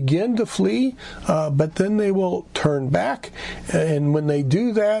begin to flee, but then they will turn back, and when they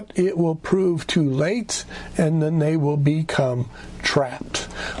do that, it will prove too late, and then they will become trapped.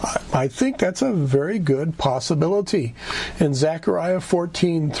 I think that's a very good possibility. In Zechariah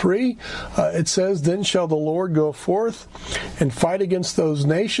 14:3, it says, "Then shall the Lord go forth and fight against those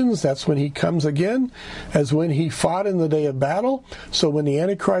nations." That's when he comes again, as when he fought in the day of battle. So when the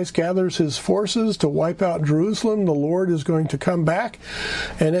Antichrist gathers his forces to wipe out Jerusalem, the Lord is going to come back.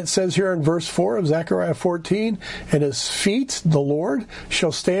 And it says here in verse 4 of Zechariah 14, "And his feet, the Lord,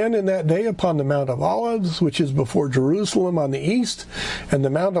 shall stand in that day upon the Mount of Olives, which is before Jerusalem on the east. And the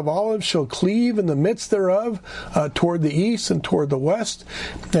Mount of Olives shall cleave in the midst thereof toward the east and toward the west.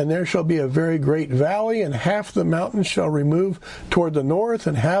 And there shall be a very great valley, and half the mountain shall remove toward the north,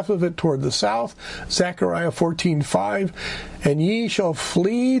 and half of it toward the south." Zechariah 14:5. "And ye shall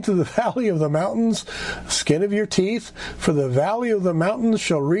flee to the valley of the mountains, skin of your teeth. For the valley of the mountains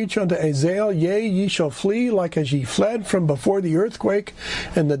shall reach unto Azael. Yea, ye shall flee like as ye fled from before the earthquake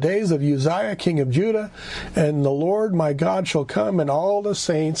in the days of Uzziah king of Judah. And the Lord my God shall come, and all the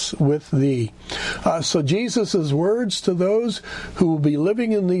saints peace with thee. So Jesus' words to those who will be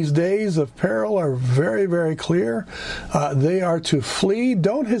living in these days of peril are very, very clear. They are to flee.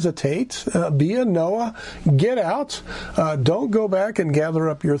 Don't hesitate. Be a Noah. Get out. Don't go back and gather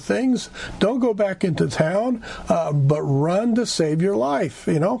up your things. Don't go back into town, but run to save your life.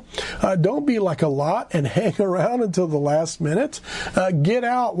 Don't be like a Lot and hang around until the last minute. Get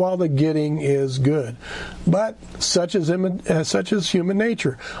out while the getting is good. But such is human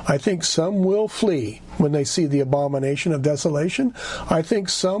nature. I think some will flee when they see the abomination of desolation. I think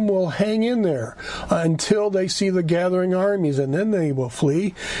some will hang in there until they see the gathering armies, and then they will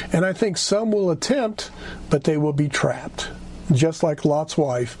flee. And I think some will attempt, but they will be trapped. Just like Lot's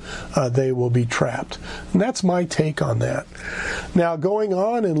wife, they will be trapped. And that's my take on that. Now, going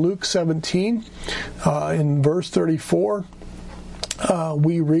on in Luke 17, in verse 34,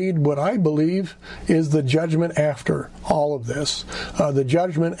 we read what I believe is the judgment after all of this, the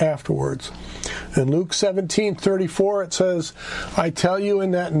judgment afterwards. In Luke 17:34 it says, I tell you,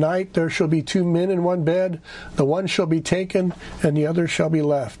 in that night there shall be 2 men in one bed, the one shall be taken and the other shall be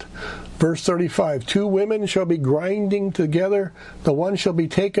left. Verse 35, 2 women shall be grinding together, the one shall be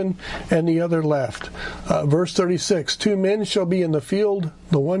taken and the other left. Verse 36, 2 men shall be in the field,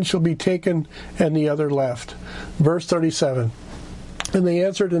 the one shall be taken and the other left. Verse 37, and they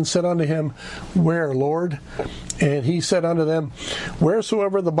answered and said unto him, Where, Lord? And he said unto them,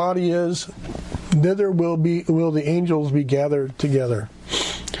 Wheresoever the body is, thither will the angels be gathered together.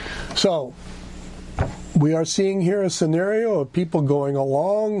 So, we are seeing here a scenario of people going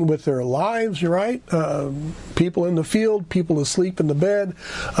along with their lives, right? People in the field, people asleep in the bed,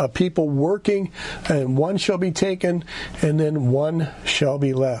 people working, and one shall be taken, and then one shall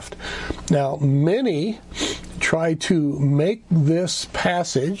be left. Now, many try to make this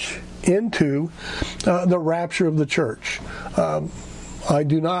passage into the rapture of the church. I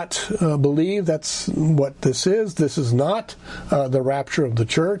do not believe that's what this is. This is not the rapture of the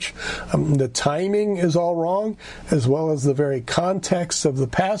church. The timing is all wrong, as well as the very context of the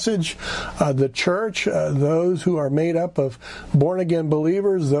passage. The church, those who are made up of born-again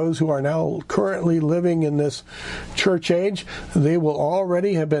believers, those who are now currently living in this church age, they will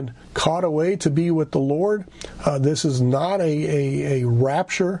already have been caught away to be with the Lord. This is not a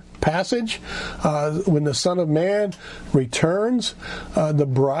rapture passage. When the Son of Man returns, the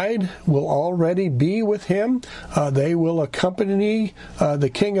bride will already be with him. They will accompany the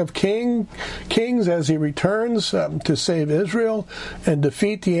King of Kings as he returns to save Israel and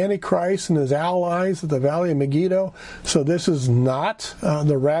defeat the Antichrist and his allies at the Valley of Megiddo. So this is not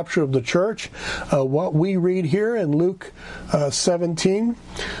the rapture of the church. What we read here in Luke 17,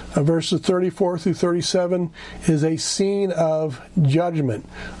 verses 34 through 37, is a scene of judgment.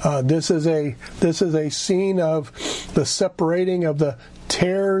 This is a scene of the separating of the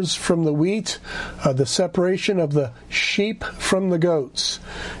tares from the wheat, the separation of the sheep from the goats.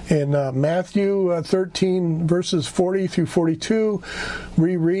 In Matthew 13, verses 40 through 42,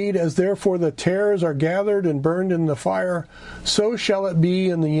 we read, As therefore the tares are gathered and burned in the fire, so shall it be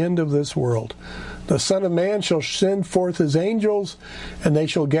in the end of this world. The Son of Man shall send forth his angels, and they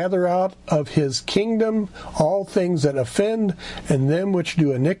shall gather out of his kingdom all things that offend, and them which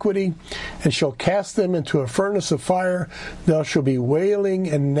do iniquity, and shall cast them into a furnace of fire. There shall be wailing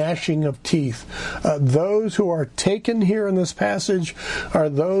and gnashing of teeth. Those who are taken here in this passage are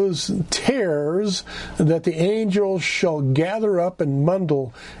those tares that the angels shall gather up and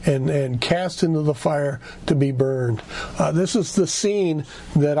bundle and cast into the fire to be burned. This is the scene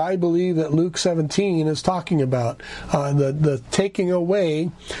that I believe that Luke 17 is talking about, the taking away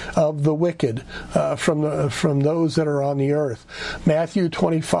of the wicked from those that are on the earth. Matthew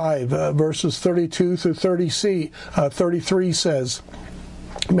 25, verses 32 through 33 says,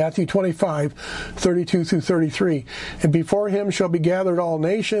 Matthew 25, 32 through 33. And before him shall be gathered all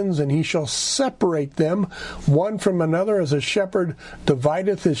nations, and he shall separate them one from another, as a shepherd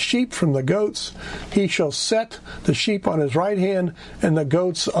divideth his sheep from the goats. He shall set the sheep on his right hand, and the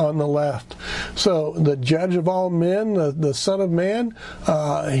goats on the left. So the judge of all men, the Son of Man,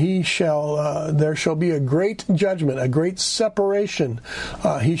 there shall be a great judgment, a great separation.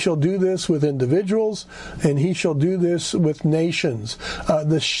 He shall do this with individuals, and he shall do this with nations.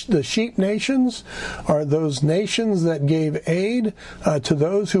 The sheep nations are those nations that gave aid to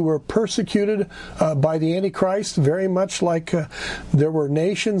those who were persecuted by the Antichrist, very much like there were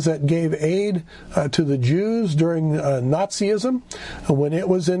nations that gave aid to the Jews during Nazism when it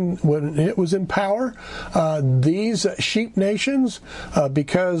was in power. These sheep nations,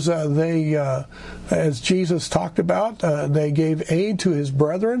 because they, as Jesus talked about, they gave aid to his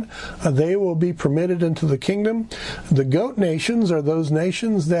brethren, they will be permitted into the kingdom. The goat nations are those nations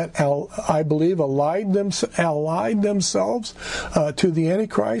nations that, I believe, allied themselves to the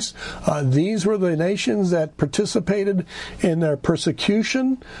Antichrist. These were the nations that participated in their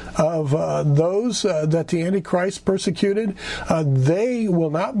persecution of those that the Antichrist persecuted. They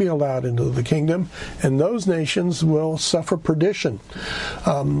will not be allowed into the kingdom, and those nations will suffer perdition.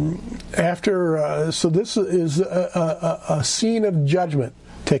 So this is a scene of judgment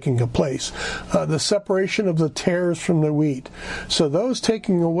taking place, the separation of the tares from the wheat. So those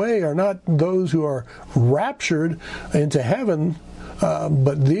taking away are not those who are raptured into heaven,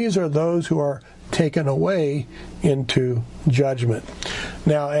 but these are those who are taken away into judgment.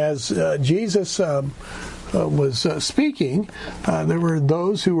 Now, as Jesus was speaking, there were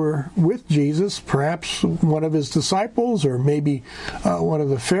those who were with Jesus, perhaps one of his disciples or maybe one of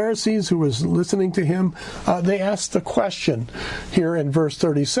the Pharisees who was listening to him. They asked the question here in verse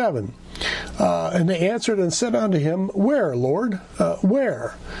 37. And they answered and said unto him, "Where, Lord?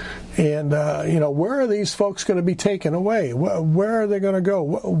 Where?" And, where are these folks going to be taken away? Where are they going to go?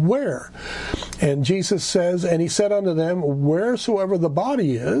 Where? And Jesus says, and he said unto them, "Wheresoever the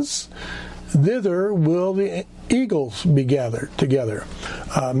body is, thither will the eagles be gathered together."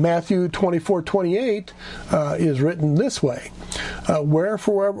 Matthew 24:28 is written this way: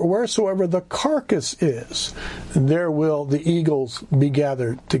 "Wheresoever the carcass is, there will the eagles be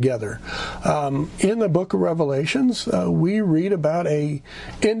gathered together." In the book of Revelations, we read about a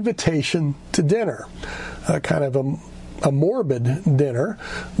invitation to dinner, kind of a morbid dinner,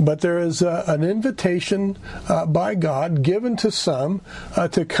 but there is an invitation by God given to some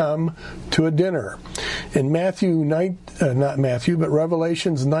to come to a dinner. In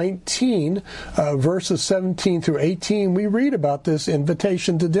Revelations 19, verses 17 through 18, we read about this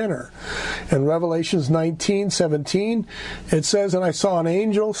invitation to dinner. In Revelations 19:17, it says, "And I saw an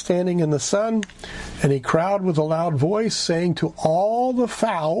angel standing in the sun, and he cried with a loud voice, saying to all the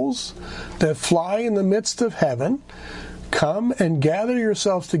fowls that fly in the midst of heaven, Come and gather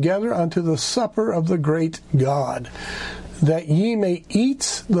yourselves together unto the supper of the great God, that ye may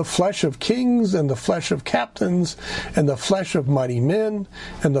eat the flesh of kings, and the flesh of captains, and the flesh of mighty men,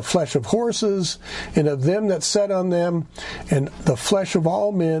 and the flesh of horses, and of them that sat on them, and the flesh of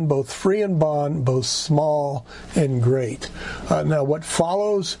all men, both free and bond, both small and great." Now what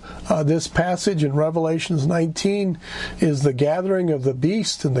follows this passage in Revelations 19 is the gathering of the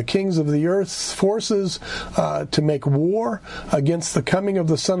beast and the kings of the earth's forces to make war against the coming of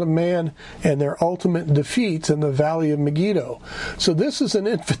the Son of Man and their ultimate defeat in the valley of Megiddo. So this is an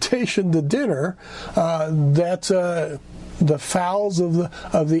invitation to dinner that the fowls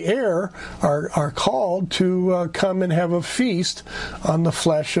of the air are called to come and have a feast on the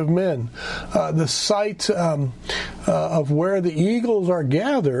flesh of men. The site of where the eagles are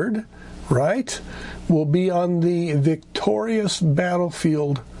gathered, right, will be on the victorious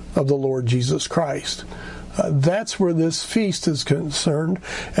battlefield of the Lord Jesus Christ. That's where this feast is concerned,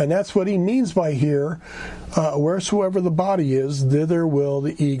 and that's what he means by here, wheresoever the body is, thither will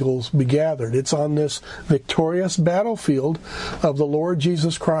the eagles be gathered. It's on this victorious battlefield of the Lord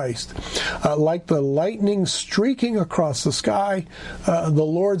Jesus Christ. Like the lightning streaking across the sky, the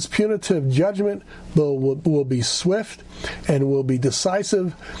Lord's punitive judgment will be swift and will be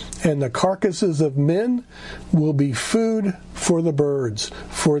decisive, and the carcasses of men will be food for the birds,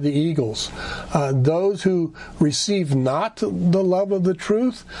 for the eagles. Those who receive not the love of the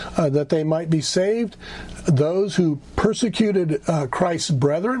truth, that they might be saved, those who persecuted Christ's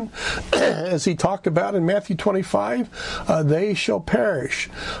brethren, as he talked about in Matthew 25, they shall perish.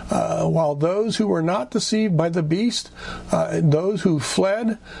 While those who were not deceived by the beast, those who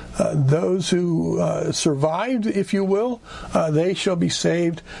fled, those who survived, if you will, they shall be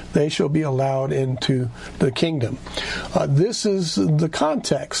saved. They shall be allowed into the kingdom. This is the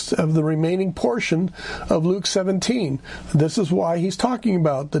context of the remaining portion of Luke 17. This is why he's talking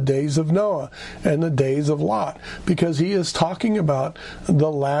about the days of Noah and the days of Lot, because he is talking about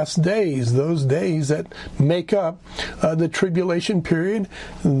the last days, those days that make up the tribulation period,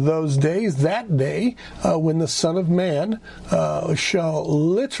 those days, that day when the Son of Man shall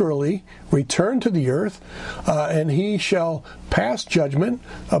literally return to the earth, and he shall pass judgment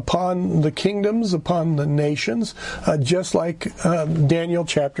upon the kingdoms, upon the nations, just like Daniel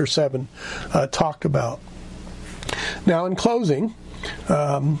chapter 7 talked about. Now, in closing,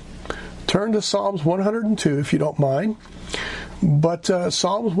 turn to Psalms 102 if you don't mind. But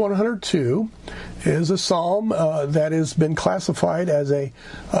Psalms 102 is a psalm that has been classified as a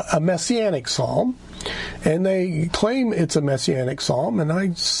messianic psalm. and they claim it's a messianic psalm, and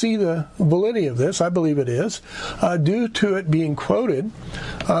I see the validity of this. I believe it is, due to it being quoted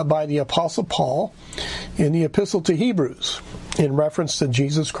by the Apostle Paul in the Epistle to Hebrews in reference to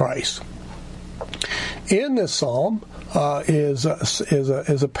Jesus Christ. In this psalm is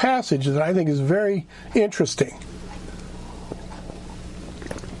a passage that I think is very interesting.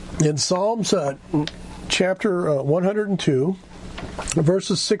 In Psalms chapter 102,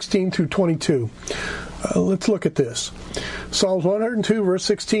 verses 16 through 22. Let's look at this. Psalms 102, verse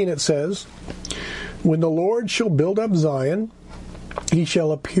 16, it says, "When the Lord shall build up Zion, he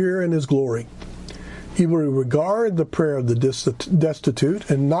shall appear in his glory. He will regard the prayer of the destitute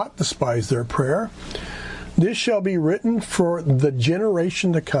and not despise their prayer. This shall be written for the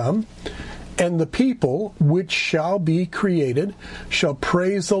generation to come, and the people which shall be created shall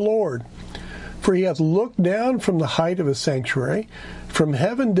praise the Lord. For he hath looked down from the height of his sanctuary. From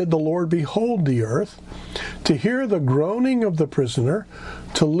heaven did the Lord behold the earth, to hear the groaning of the prisoner,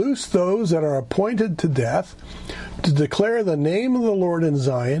 to loose those that are appointed to death, to declare the name of the Lord in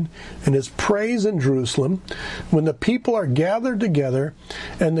Zion, and his praise in Jerusalem, when the people are gathered together,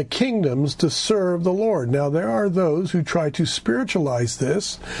 and the kingdoms to serve the Lord." Now, there are those who try to spiritualize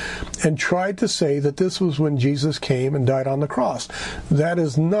this and try to say that this was when Jesus came and died on the cross. That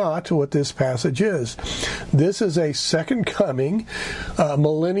is not what this passage is. This is a second coming,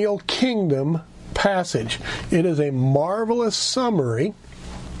 millennial kingdom passage. It is a marvelous summary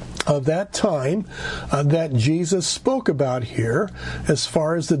of that time that Jesus spoke about here, as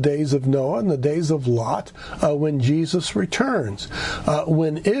far as the days of Noah and the days of Lot, when Jesus returns.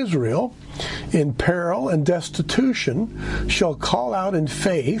 When Israel, in peril and destitution, shall call out in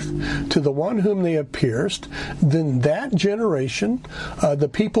faith to the one whom they have pierced, then that generation, the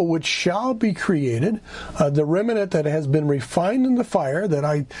people which shall be created, the remnant that has been refined in the fire that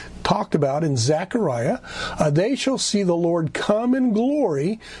I talked about in Zechariah, they shall see the Lord come in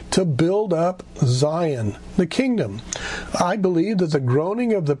glory to build up Zion, the kingdom. I believe that the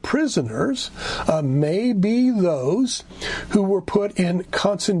groaning of the prisoners may be those who were put in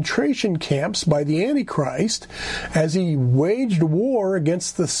concentration camps by the Antichrist as he waged war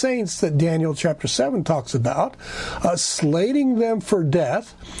against the saints that Daniel chapter 7 talks about, slating them for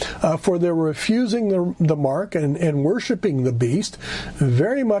death for their refusing the mark and worshiping the beast,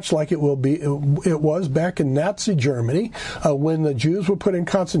 very much like it was back in Nazi Germany when the Jews were put in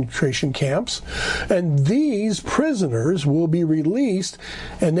concentration camps. And these prisoners will be released,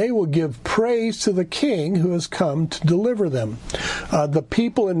 and they will give praise to the King who has come to deliver them. The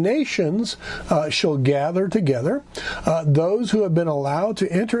people and nations shall gather together, those who have been allowed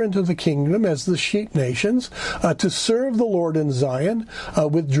to enter into the kingdom as the sheep nations, to serve the Lord in Zion,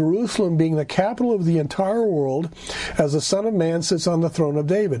 with Jerusalem being the capital of the entire world, as the Son of Man sits on the throne of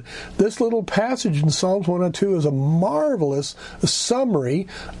David. This little passage in Psalms 102 is a marvelous summary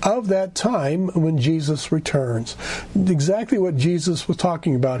of that time when Jesus returns. Exactly what Jesus was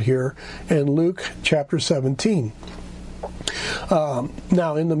talking about here in Luke chapter 17.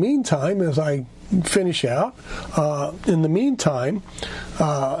 Now, in the meantime, as I finish out,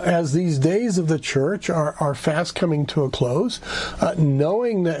 as these days of the church are fast coming to a close,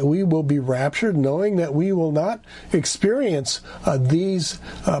 knowing that we will be raptured, knowing that we will not experience these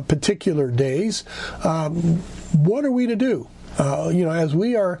particular days, what are we to do? As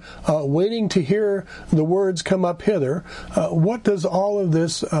we are waiting to hear the words come up hither, what does all of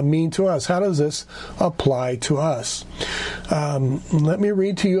this mean to us? How does this apply to us? Let me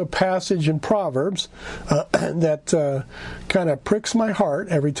read to you a passage in Proverbs that kind of pricks my heart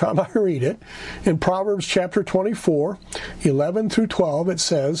every time I read it. In Proverbs chapter 24, 11 through 12, it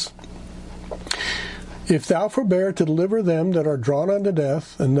says, "If thou forbear to deliver them that are drawn unto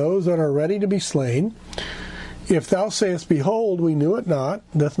death, and those that are ready to be slain, if thou sayest, Behold, we knew it not,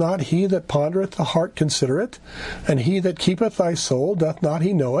 doth not he that pondereth the heart consider it? And he that keepeth thy soul, doth not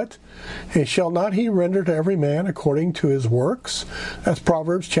he know it? And shall not he render to every man according to his works?" That's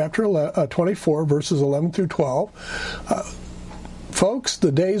Proverbs chapter 24, verses 11 through 12. Folks,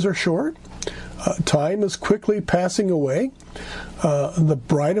 the days are short. Time is quickly passing away. The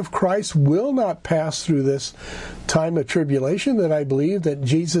bride of Christ will not pass through this time of tribulation that I believe that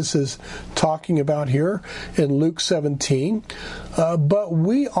Jesus is talking about here in Luke 17. But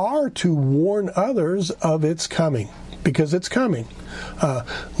we are to warn others of its coming, because it's coming.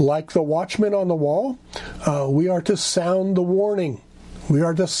 Like the watchman on the wall, we are to sound the warning. We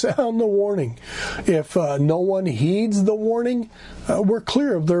are to sound the warning. If no one heeds the warning, we're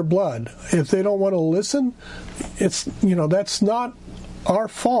clear of their blood. If they don't want to listen, that's not our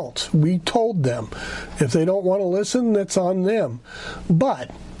fault. We told them. If they don't want to listen, that's on them. But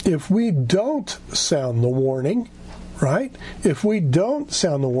if we don't sound the warning, right? If we don't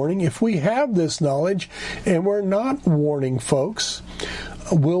sound the warning, if we have this knowledge and we're not warning folks,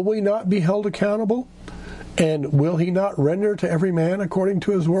 will we not be held accountable? And will he not render to every man according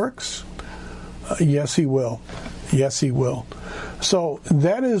to his works? Yes, he will. Yes, he will. So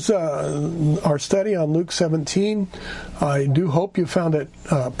that is our study on Luke 17. I do hope you found it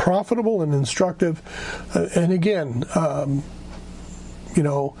profitable and instructive. And again,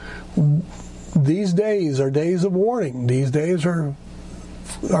 these days are days of warning. These days are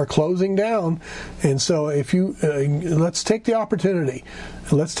closing down, and so if you let's take the opportunity.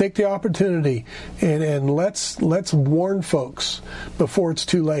 Let's take the opportunity and let's warn folks before it's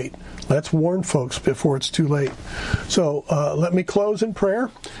too late. Let's warn folks before it's too late. So let me close in prayer,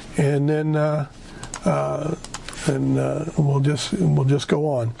 and then we'll just go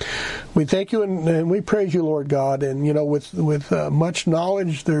on. We thank you and we praise you, Lord God. And with much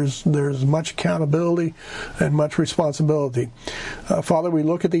knowledge, there's much accountability and much responsibility. Father, we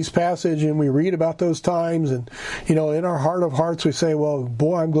look at these passages and we read about those times, and in our heart of hearts we say, well,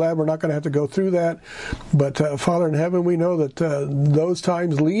 boy, I'm glad we're not going to have to go through that. But Father in heaven, we know that those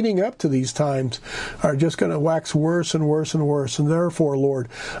times leading up to these times are just going to wax worse and worse and worse. And therefore, Lord,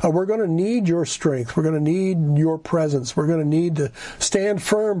 we're going to need your strength. We're going to need your presence. We're going to need to stand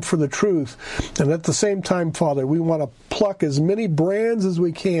firm for the truth. And at the same time, Father, we want to pluck as many brands as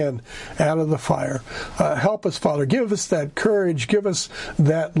we can out of the fire. Help us, Father. Give us that courage. Give us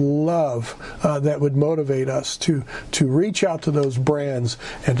that love that would motivate us to reach out to those brands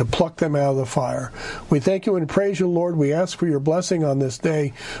and to pluck them out of the fire. We thank you and praise you, Lord. We ask for your blessing on this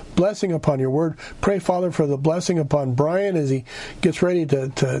day, blessing upon your word. Pray, Father, for the blessing upon Brian as he gets ready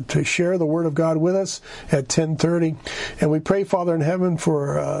to share the word of God with us at 10:30. And we pray, Father in heaven,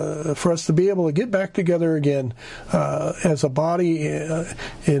 for us to be able to get back together again as a body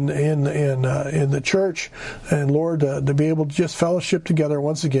in the church, and Lord, to be able to just fellowship together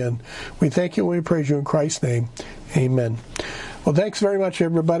once again. We thank you and we praise you in Christ's name. Amen. Well, thanks very much,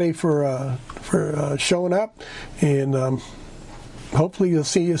 everybody, for showing up, and hopefully you'll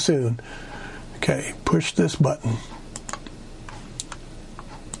see you soon. Okay, push this button.